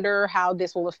 I wonder how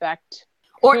this will affect.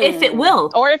 Or if it will.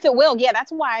 Yeah,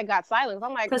 that's why I got silence.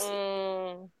 I'm like,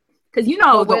 because you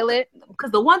know,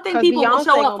 because the one thing people will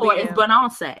show up for is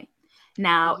Beyonce.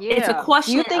 Now, it's a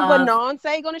question. You think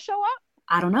Beyonce going to show up?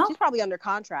 I don't know. She's probably under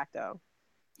contract, though.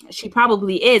 She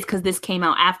probably is, because this came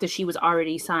out after she was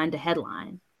already signed to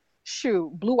headline.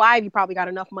 Shoot, Blue Ivy probably got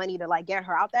enough money to like get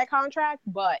her out that contract,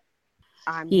 but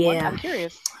I'm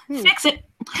curious. Fix it.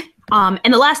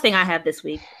 And the last thing I have this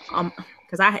week,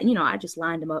 because I just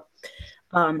lined them up.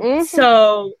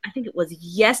 So I think it was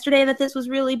yesterday that this was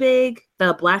really big.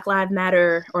 The Black Lives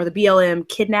Matter, or the BLM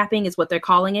kidnapping is what they're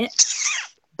calling it.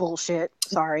 Bullshit.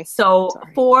 Sorry. So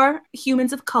 4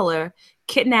 humans of color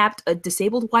kidnapped a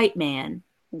disabled white man,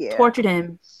 tortured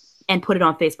him, and put it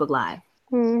on Facebook Live.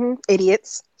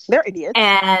 Idiots. They're idiots.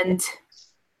 And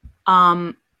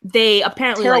they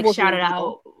apparently shouted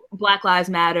out Black Lives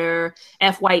Matter,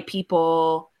 F white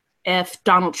people, F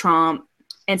Donald Trump.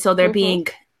 And so they're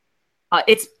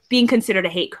it's being considered a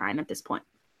hate crime at this point.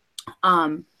 There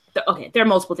are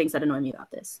multiple things that annoy me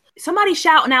about this. Somebody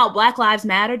shouting out Black Lives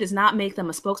Matter does not make them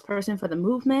a spokesperson for the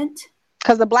movement.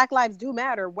 Because the Black Lives do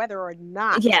matter, whether or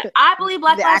not. Yeah, I believe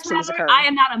Black Lives Matter. I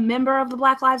am not a member of the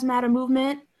Black Lives Matter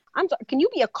movement. I'm sorry, can you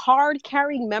be a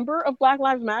card-carrying member of Black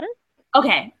Lives Matter?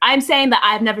 Okay, I'm saying that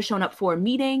I've never shown up for a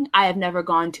meeting. I have never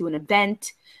gone to an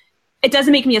event. It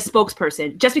doesn't make me a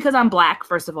spokesperson. Just because I'm Black,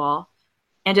 first of all,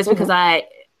 and just because I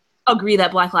agree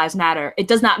that Black Lives Matter, it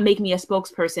does not make me a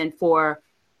spokesperson for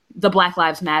the Black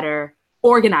Lives Matter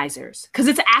organizers, because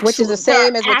it's actually, which is the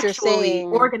same as what you're saying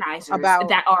organizers about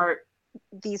that are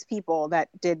these people that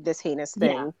did this heinous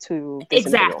thing to this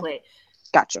exactly individual.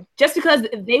 Gotcha. Just because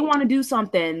they want to do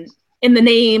something in the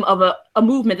name of a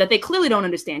movement that they clearly don't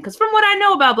understand, because from what I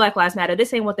know about Black Lives Matter,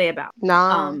 this ain't what they about.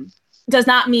 Does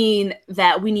not mean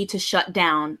that we need to shut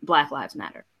down Black Lives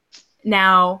Matter.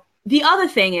 Now, the other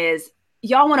thing is,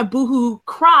 y'all want to boohoo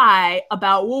cry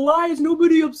about, well, why is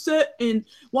nobody upset and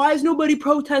why is nobody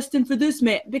protesting for this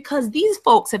man? Because these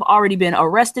folks have already been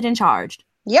arrested and charged.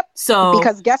 Yep. So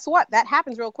because guess what? That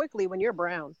happens real quickly when you're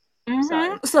brown.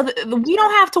 Mm-hmm. So we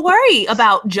don't have to worry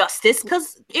about justice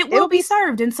because it'll be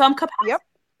served in some capacity. Yep.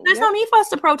 There's no need for us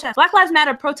to protest. Black Lives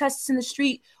Matter protests in the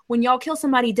street when y'all kill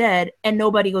somebody dead and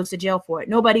nobody goes to jail for it.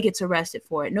 Nobody gets arrested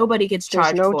for it. Nobody gets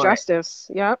charged for it. There's no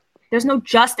justice. Yep. There's no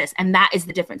justice, and that is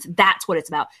the difference. That's what it's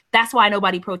about. That's why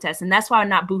nobody protests, and that's why we're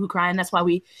not boohoo crying. That's why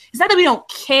it's not that we don't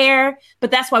care, but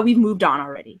that's why we've moved on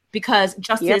already, because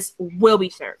justice will be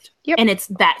served. Yep. And it's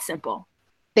that simple.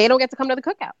 They don't get to come to the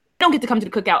cookout. They don't get to come to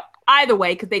the cookout either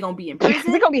way, because they're going to be in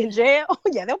prison. They're going to be in jail.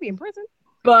 Yeah, they'll be in prison.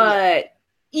 But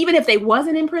even if they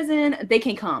wasn't in prison, they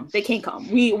can't come. They can't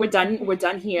come. We're done. We're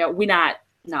done here. We're not.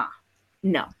 Nah.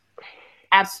 No.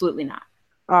 Absolutely not.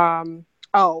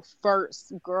 Oh,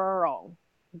 first, girl.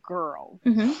 How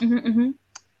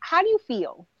do you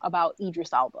feel about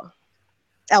Idris Elba?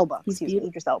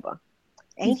 Idris Elba.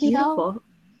 Ain't he beautiful?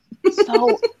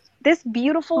 So this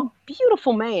beautiful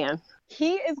man,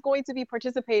 he is going to be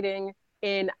participating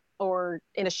in a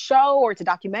show, or it's a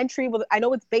documentary. Well, I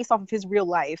know it's based off of his real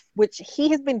life, which he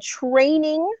has been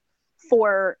training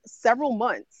for several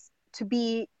months to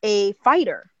be a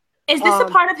fighter. Is this a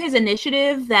part of his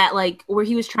initiative that, like, where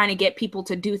he was trying to get people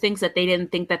to do things that they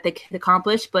didn't think that they could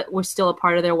accomplish, but were still a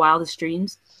part of their wildest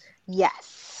dreams?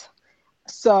 Yes.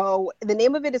 So the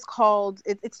name of it is called,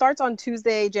 it starts on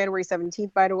Tuesday, January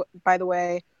 17th, by the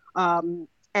way.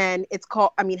 And it's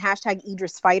called, hashtag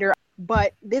Idris Fighter.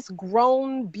 But this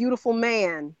grown, beautiful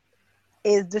man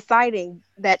is deciding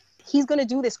that he's going to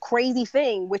do this crazy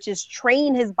thing, which is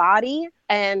train his body,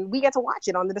 and we get to watch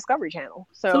it on the Discovery Channel.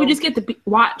 So we just get to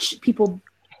watch people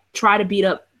try to beat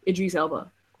up Idris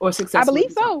Elba, or successfully. I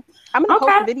believe so. I'm going to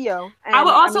post a video. And, I would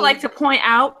also like to point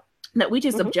out that we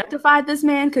just objectified this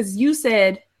man, because you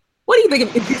said, what do you think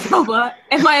of Idris Elba?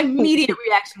 And my immediate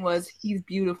reaction was, he's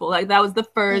beautiful. Like, that was the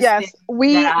first. Yes,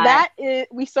 we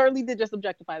certainly did just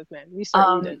objectify this man. We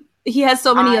certainly did. He has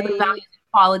so many other values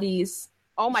and qualities.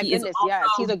 Oh my goodness, yes.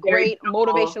 He's a great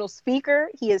motivational speaker.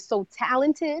 He is so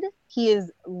talented. He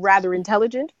is rather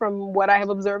intelligent, from what I have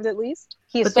observed, at least.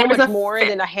 He is so much more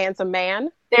than a handsome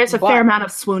man. There's a fair amount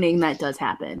of swooning that does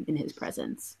happen in his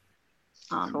presence.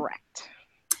 Correct.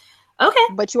 Okay.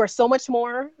 But you are so much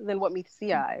more than what meets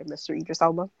the eye, Mr. Idris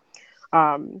Elba.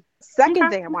 Second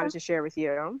thing I wanted to share with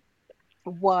you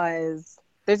was,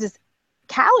 there's this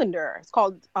calendar. It's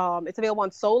called, it's available on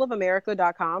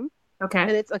soulofamerica.com. Okay.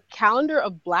 And it's a calendar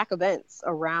of Black events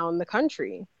around the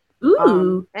country.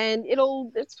 Ooh. And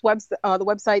the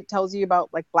website tells you about,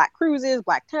 like, Black cruises,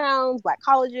 Black towns, Black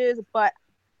colleges. But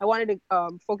I wanted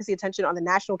to focus the attention on the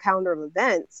national calendar of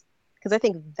events, because I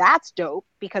think that's dope.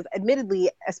 Because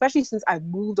admittedly, especially since I've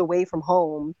moved away from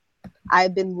home,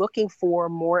 I've been looking for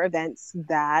more events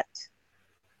that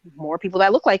more people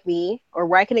that look like me, or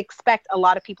where I can expect a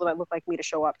lot of people that look like me to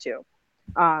show up to.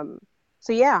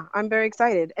 So yeah, I'm very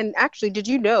excited. And actually, did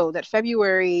you know that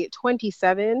February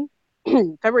 27th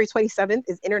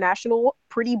is International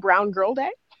Pretty Brown Girl Day?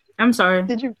 I'm sorry.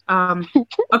 Did you?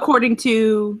 According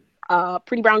to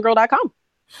prettybrown.com.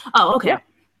 Oh, okay. Yeah.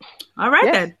 All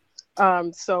right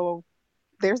then. So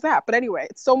there's that. But anyway,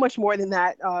 it's so much more than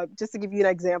that. Just to give you an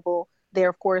example, they're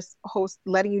of course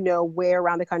letting you know where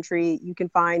around the country you can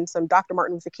find some Dr.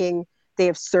 Martin Luther King Day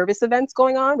of Service events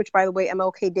going on, which, by the way,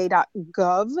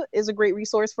 mlkday.gov is a great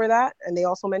resource for that. And they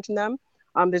also mention them.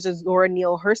 There's a Zora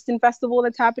Neale Hurston Festival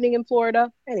that's happening in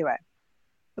Florida. Anyway,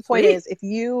 the point is, if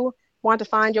you want to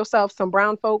find yourself some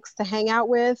brown folks to hang out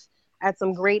with at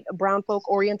some great brown folk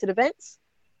oriented events,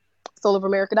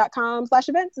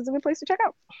 soulofamerica.com/events is a good place to check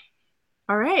out.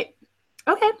 All right.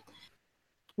 Okay.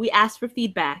 We asked for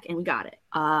feedback and we got it.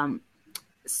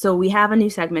 So we have a new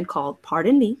segment called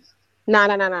Pardon Me. No.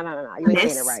 You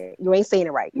ain't saying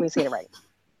it right.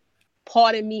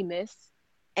 Pardon me, miss.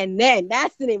 And then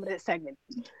that's the name of this segment.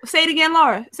 Say it again,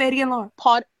 Laura.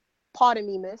 Pardon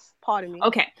me, miss. Pardon me.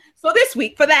 Okay. So this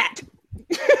week, for that,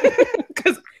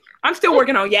 because I'm still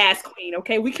working on Yas Queen.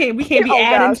 Okay, we can't be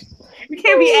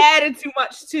adding too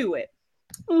much to it.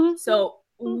 Mm-hmm. So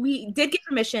we did get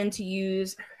permission to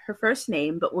use her first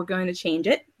name, but we're going to change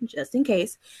it just in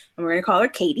case, and we're going to call her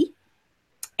Katie.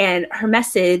 And her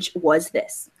message was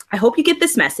this: I hope you get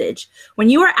this message. When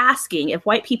you are asking if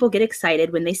white people get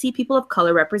excited when they see people of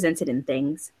color represented in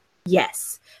things,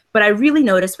 yes. But I really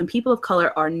notice when people of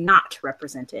color are not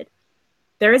represented.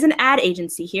 There is an ad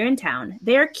agency here in town.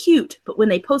 They are cute, but when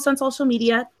they post on social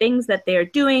media things that they are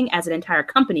doing as an entire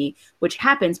company, which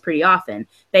happens pretty often,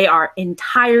 they are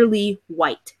entirely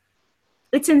white.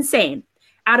 It's insane.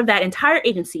 Out of that entire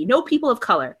agency, no people of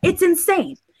color. It's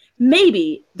insane.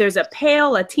 Maybe there's a pale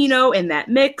Latino in that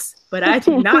mix, but I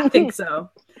do not think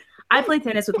so. I play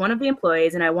tennis with one of the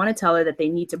employees, and I want to tell her that they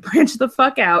need to branch the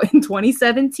fuck out in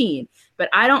 2017, but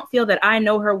I don't feel that I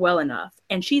know her well enough,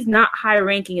 and she's not high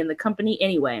ranking in the company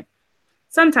anyway.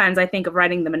 Sometimes I think of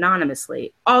writing them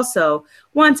anonymously. Also,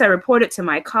 once I reported to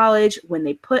my college when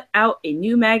they put out a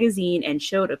new magazine and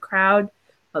showed a crowd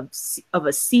of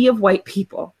a sea of white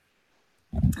people.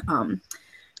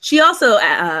 She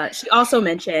also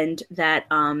mentioned that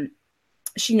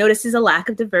she notices a lack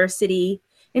of diversity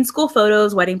in school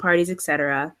photos, wedding parties,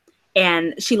 etc.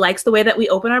 And she likes the way that we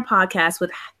open our podcast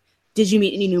with, "Did you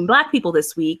meet any new Black people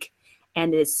this week?"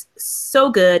 And it's so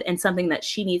good and something that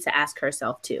she needs to ask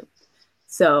herself too.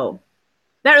 So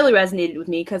that really resonated with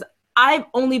me because I've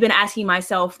only been asking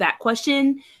myself that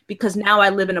question because now I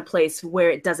live in a place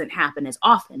where it doesn't happen as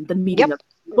often, the meeting of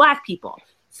Black people.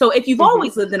 So if you've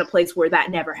always lived in a place where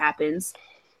that never happens,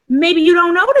 maybe you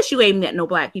don't notice you ain't met no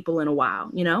Black people in a while,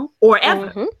 you know, or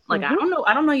ever. I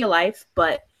don't know your life,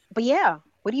 but yeah,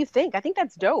 what do you think? I think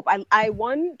that's dope. I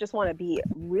just want to be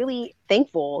really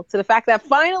thankful to the fact that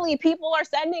finally people are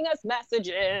sending us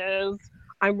messages.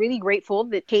 I'm really grateful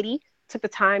that Katie took the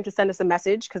time to send us a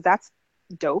message because that's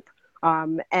dope.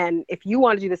 And if you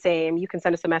want to do the same, you can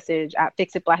send us a message at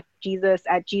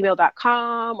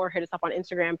fixitblackjesus@gmail.com or hit us up on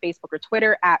Instagram, Facebook, or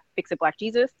Twitter at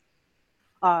fixitblackjesus.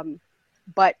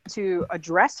 But to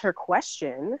address her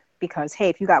question, because, hey,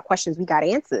 if you got questions, we got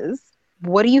answers.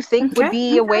 What do you think would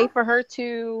be a way for her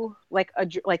to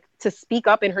to speak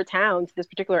up in her town to this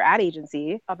particular ad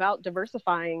agency about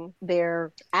diversifying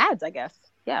their ads, I guess?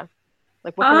 Yeah.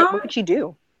 Like, what could she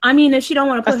do? I mean, if she don't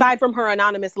want to aside from her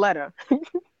anonymous letter.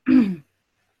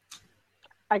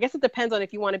 I guess it depends on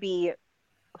if you want to be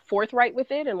forthright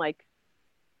with it and like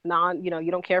you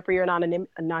don't care for your anonymity.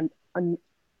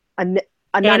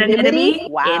 Anonymity.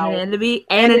 Wow. Anonymity.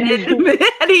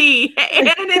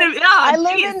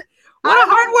 Oh, what a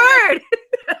hard word.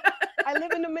 I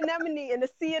live in the Menominee, in the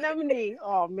sea anemone.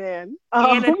 Oh man.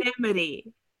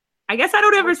 Anonymity. I guess I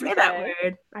don't ever say that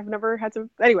word. I've never had to.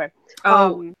 Anyway.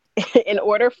 In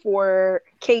order for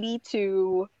Katie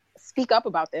to speak up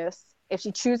about this, if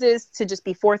she chooses to just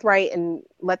be forthright and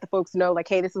let the folks know, like,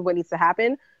 hey, this is what needs to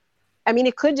happen. I mean,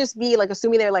 it could just be like,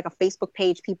 assuming they're like a Facebook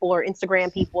page people or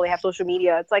Instagram people, they have social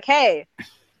media. It's like, hey,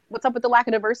 what's up with the lack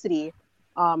of diversity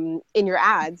in your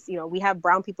ads? You know, we have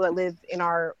brown people that live in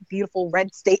our beautiful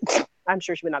red state. I'm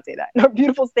sure she would not say that. In our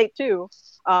beautiful state too.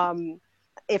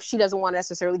 If she doesn't want to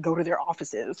necessarily go to their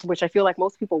offices, which I feel like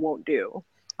most people won't do.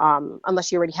 Unless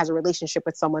she already has a relationship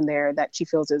with someone there that she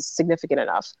feels is significant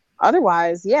enough.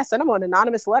 Otherwise, send them an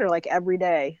anonymous letter like every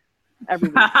day. Every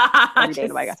week. Every day,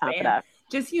 nobody got time for that.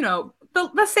 Just,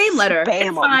 the same letter.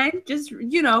 It's fine. Just,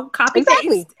 copy,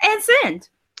 paste, and send.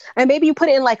 And maybe you put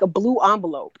it in like a blue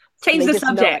envelope. Change the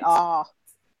subject.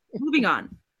 Moving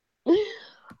on.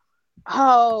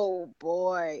 Oh,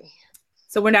 boy.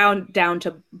 So we're now down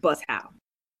to Buzz How.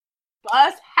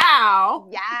 Buzz How?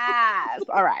 Yes.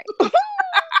 All right.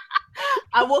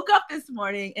 I woke up this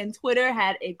morning and Twitter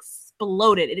had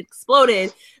exploded. It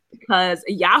exploded because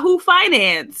Yahoo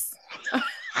Finance.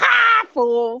 Ha!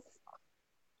 Fools.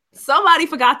 Somebody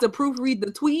forgot to proofread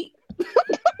the tweet.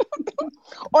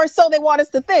 Or so they want us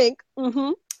to think.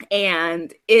 Mm-hmm.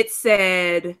 And it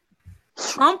said,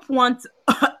 Trump wants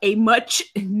a much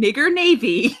nigger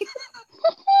navy.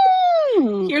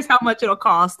 Here's how much it'll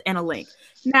cost and a link.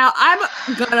 Now, I'm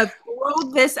going to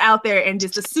throw this out there and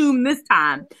just assume this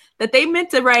time that they meant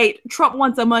to write Trump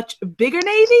wants a much bigger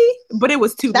navy, but it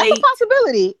was too late. That's a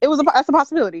possibility. That's a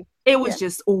possibility. It was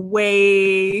just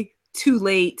way too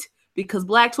late because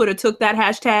Black Twitter took that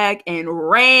hashtag and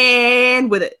ran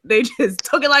with it. They just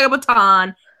took it like a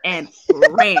baton and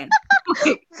ran.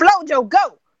 Flojo,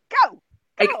 go.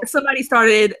 Like, somebody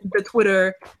started the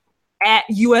Twitter at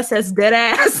USS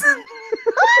Deadass.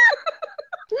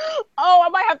 Oh, I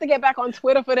might have to get back on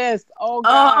Twitter for this. Oh,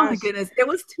 gosh. Oh my goodness. It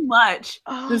was too much.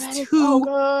 Oh, it was too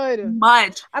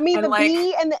much. I mean, and the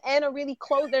B and the N are really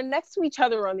close. They're next to each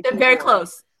other on the keyboard. They're very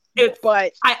close.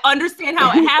 But I understand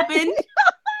how it happened.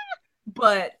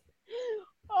 But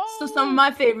so some of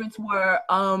my favorites were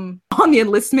on the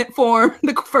enlistment form.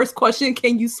 The first question,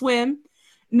 can you swim?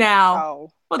 Now,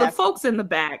 For the folks in the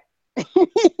back.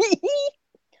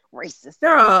 Racist.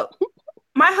 There are,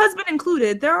 my husband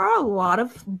included, there are a lot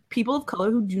of people of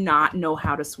color who do not know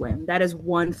how to swim. That is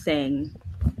one thing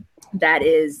that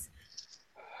is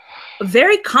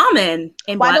very common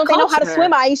in Black culture. Why don't they know how to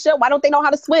swim, Aisha? Why don't they know how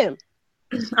to swim?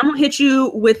 I'm going to hit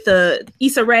you with the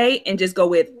Issa Rae and just go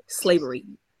with slavery.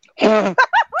 Yes.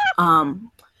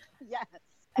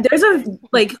 There's a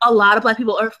lot of Black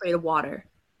people are afraid of water.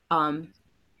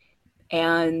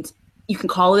 And you can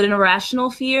call it an irrational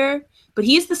fear, but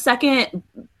he's the second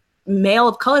male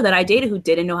of color that I dated who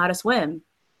didn't know how to swim.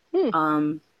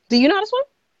 Do you know how to swim?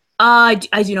 I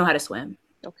do know how to swim.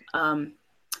 Okay.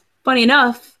 Funny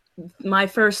enough, my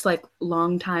first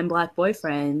longtime Black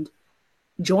boyfriend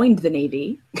joined the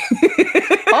Navy.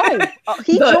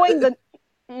 He joined the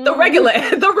regular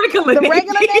Navy. The regular Navy.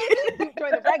 He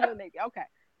joined the regular Navy. Okay.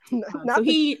 So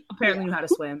he apparently knew how to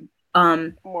swim.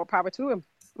 More power to him.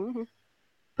 Mm-hmm.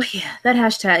 But yeah, that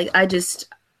hashtag,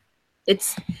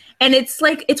 it's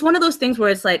one of those things where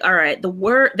it's like, all right,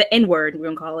 the N word, we're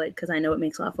gonna call it, because I know it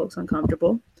makes a lot of folks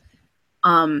uncomfortable.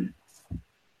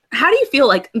 How do you feel?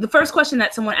 Like, the first question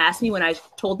that someone asked me when I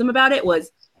told them about it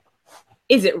was,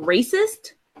 is it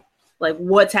racist? Like,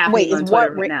 what's happening on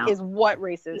Twitter right now? Is what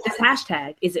racist? This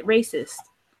hashtag, is it racist?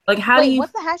 Like, how do you...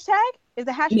 What's the hashtag? Is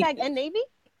the hashtag N Navy?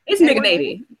 It's Nigga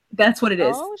Navy. That's what it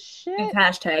is. Oh, shit. It's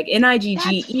hashtag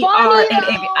NIGGERNAVY.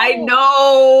 I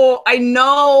know.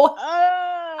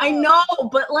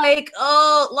 But Laura.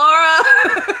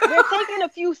 They're taking a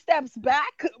few steps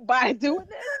back by doing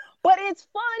this. But it's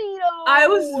funny, though. I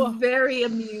was very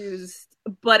amused.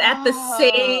 But at the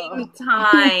same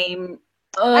time...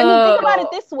 I mean, think about it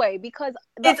this way, because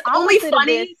it's only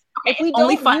funny. If we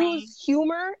don't use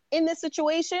humor in this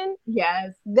situation,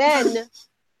 yes, then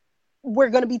we're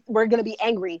gonna be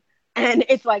angry, and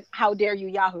it's like, how dare you,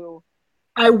 Yahoo?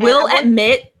 I will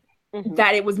admit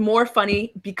that it was more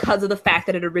funny because of the fact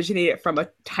that it originated from a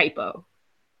typo.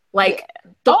 The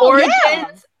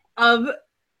origins of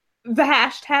the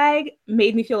hashtag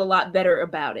made me feel a lot better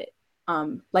about it.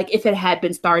 If it had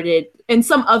been started in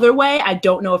some other way, I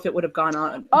don't know if it would have gone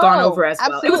over as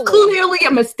well. It was clearly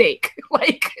a mistake.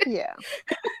 Yeah.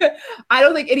 I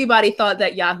don't think anybody thought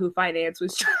that Yahoo Finance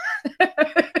was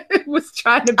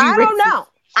trying to be racist.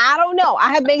 I don't know.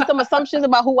 I have made some assumptions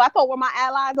about who I thought were my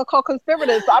allies or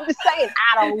co-conspirators. So I'm just saying,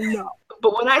 I don't know.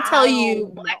 But when I tell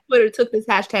you, Black Twitter took this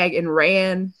hashtag and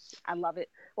ran. I love it.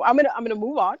 Well, I'm gonna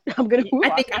move on. I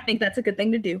think that's a good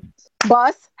thing to do.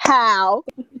 Bus how?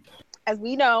 As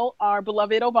we know, our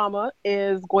beloved Obama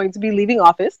is going to be leaving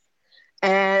office,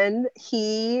 and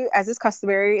he, as is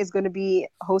customary, is going to be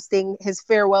hosting his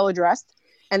farewell address,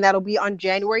 and that'll be on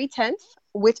January 10th,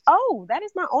 which, that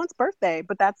is my aunt's birthday,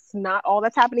 but that's not all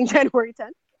that's happening January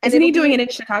 10th. And isn't he doing it in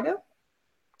Chicago?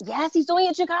 Yes, he's doing it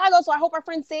in Chicago, so I hope our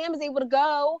friend Sam is able to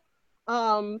go.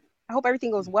 I hope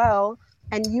everything goes well.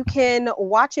 And you can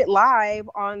watch it live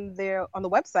on the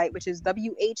website, which is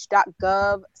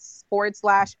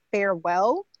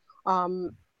wh.gov/farewell.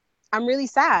 I'm really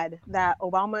sad that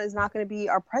Obama is not going to be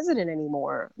our president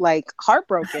anymore.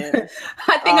 Heartbroken.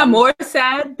 I think I'm more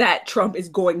sad that Trump is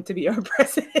going to be our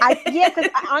president. Because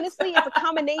honestly, it's a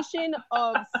combination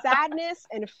of sadness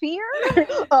and fear.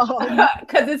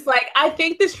 Because it's I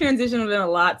think this transition would have been a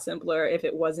lot simpler if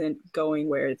it wasn't going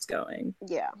where it's going.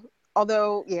 Yeah.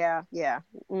 Although, I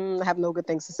have no good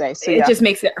things to say. So it just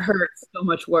makes it hurt so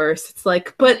much worse. It's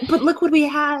but look what we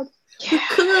had. We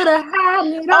could have had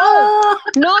it all.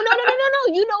 No.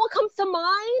 You know what comes to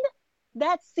mind?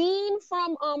 That scene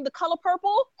from The Color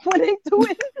Purple when they do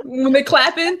it. When they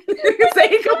clapping.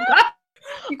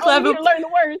 You clap to learn the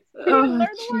words.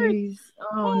 Jeez.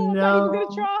 Oh no. He's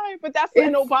gonna try, but that's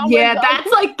an Obama. Yeah, that's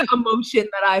the emotion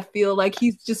that I feel like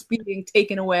he's just being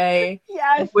taken away.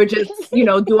 Yes. We're just, doing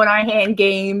our hand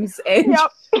games and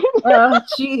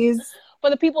jeez.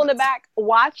 For the people in the back,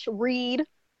 watch, read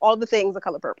all the things The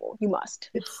Color Purple. You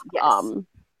must. Yes.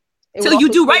 So you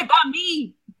do right by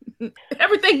me.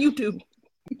 Everything you do.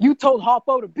 You told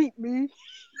Harpo to beat me.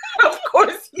 Of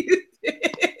course you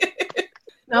did.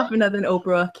 Not for nothing,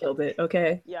 Oprah killed it.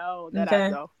 Okay. Yo, that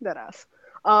ass.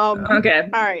 Okay.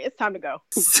 All right, it's time to go.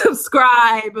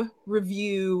 Subscribe,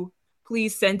 review.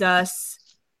 Please send us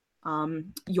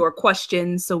your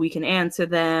questions so we can answer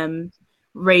them.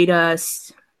 Rate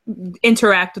us.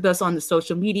 Interact with us on the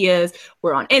social medias.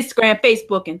 We're on Instagram,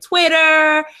 Facebook, and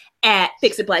Twitter at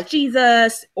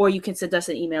FixItBlackJesus, or you can send us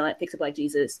an email at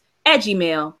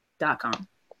fixitblackjesus@gmail.com.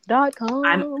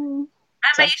 I'm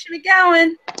Aisha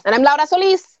McGowan. And I'm Laura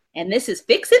Solis. And this is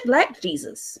Fix It Black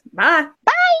Jesus. Bye.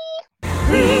 Bye.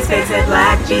 Please fix it,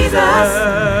 Black Jesus.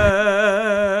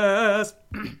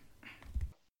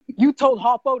 You told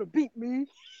Harpo to beat me.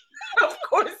 Of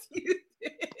course you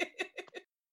did.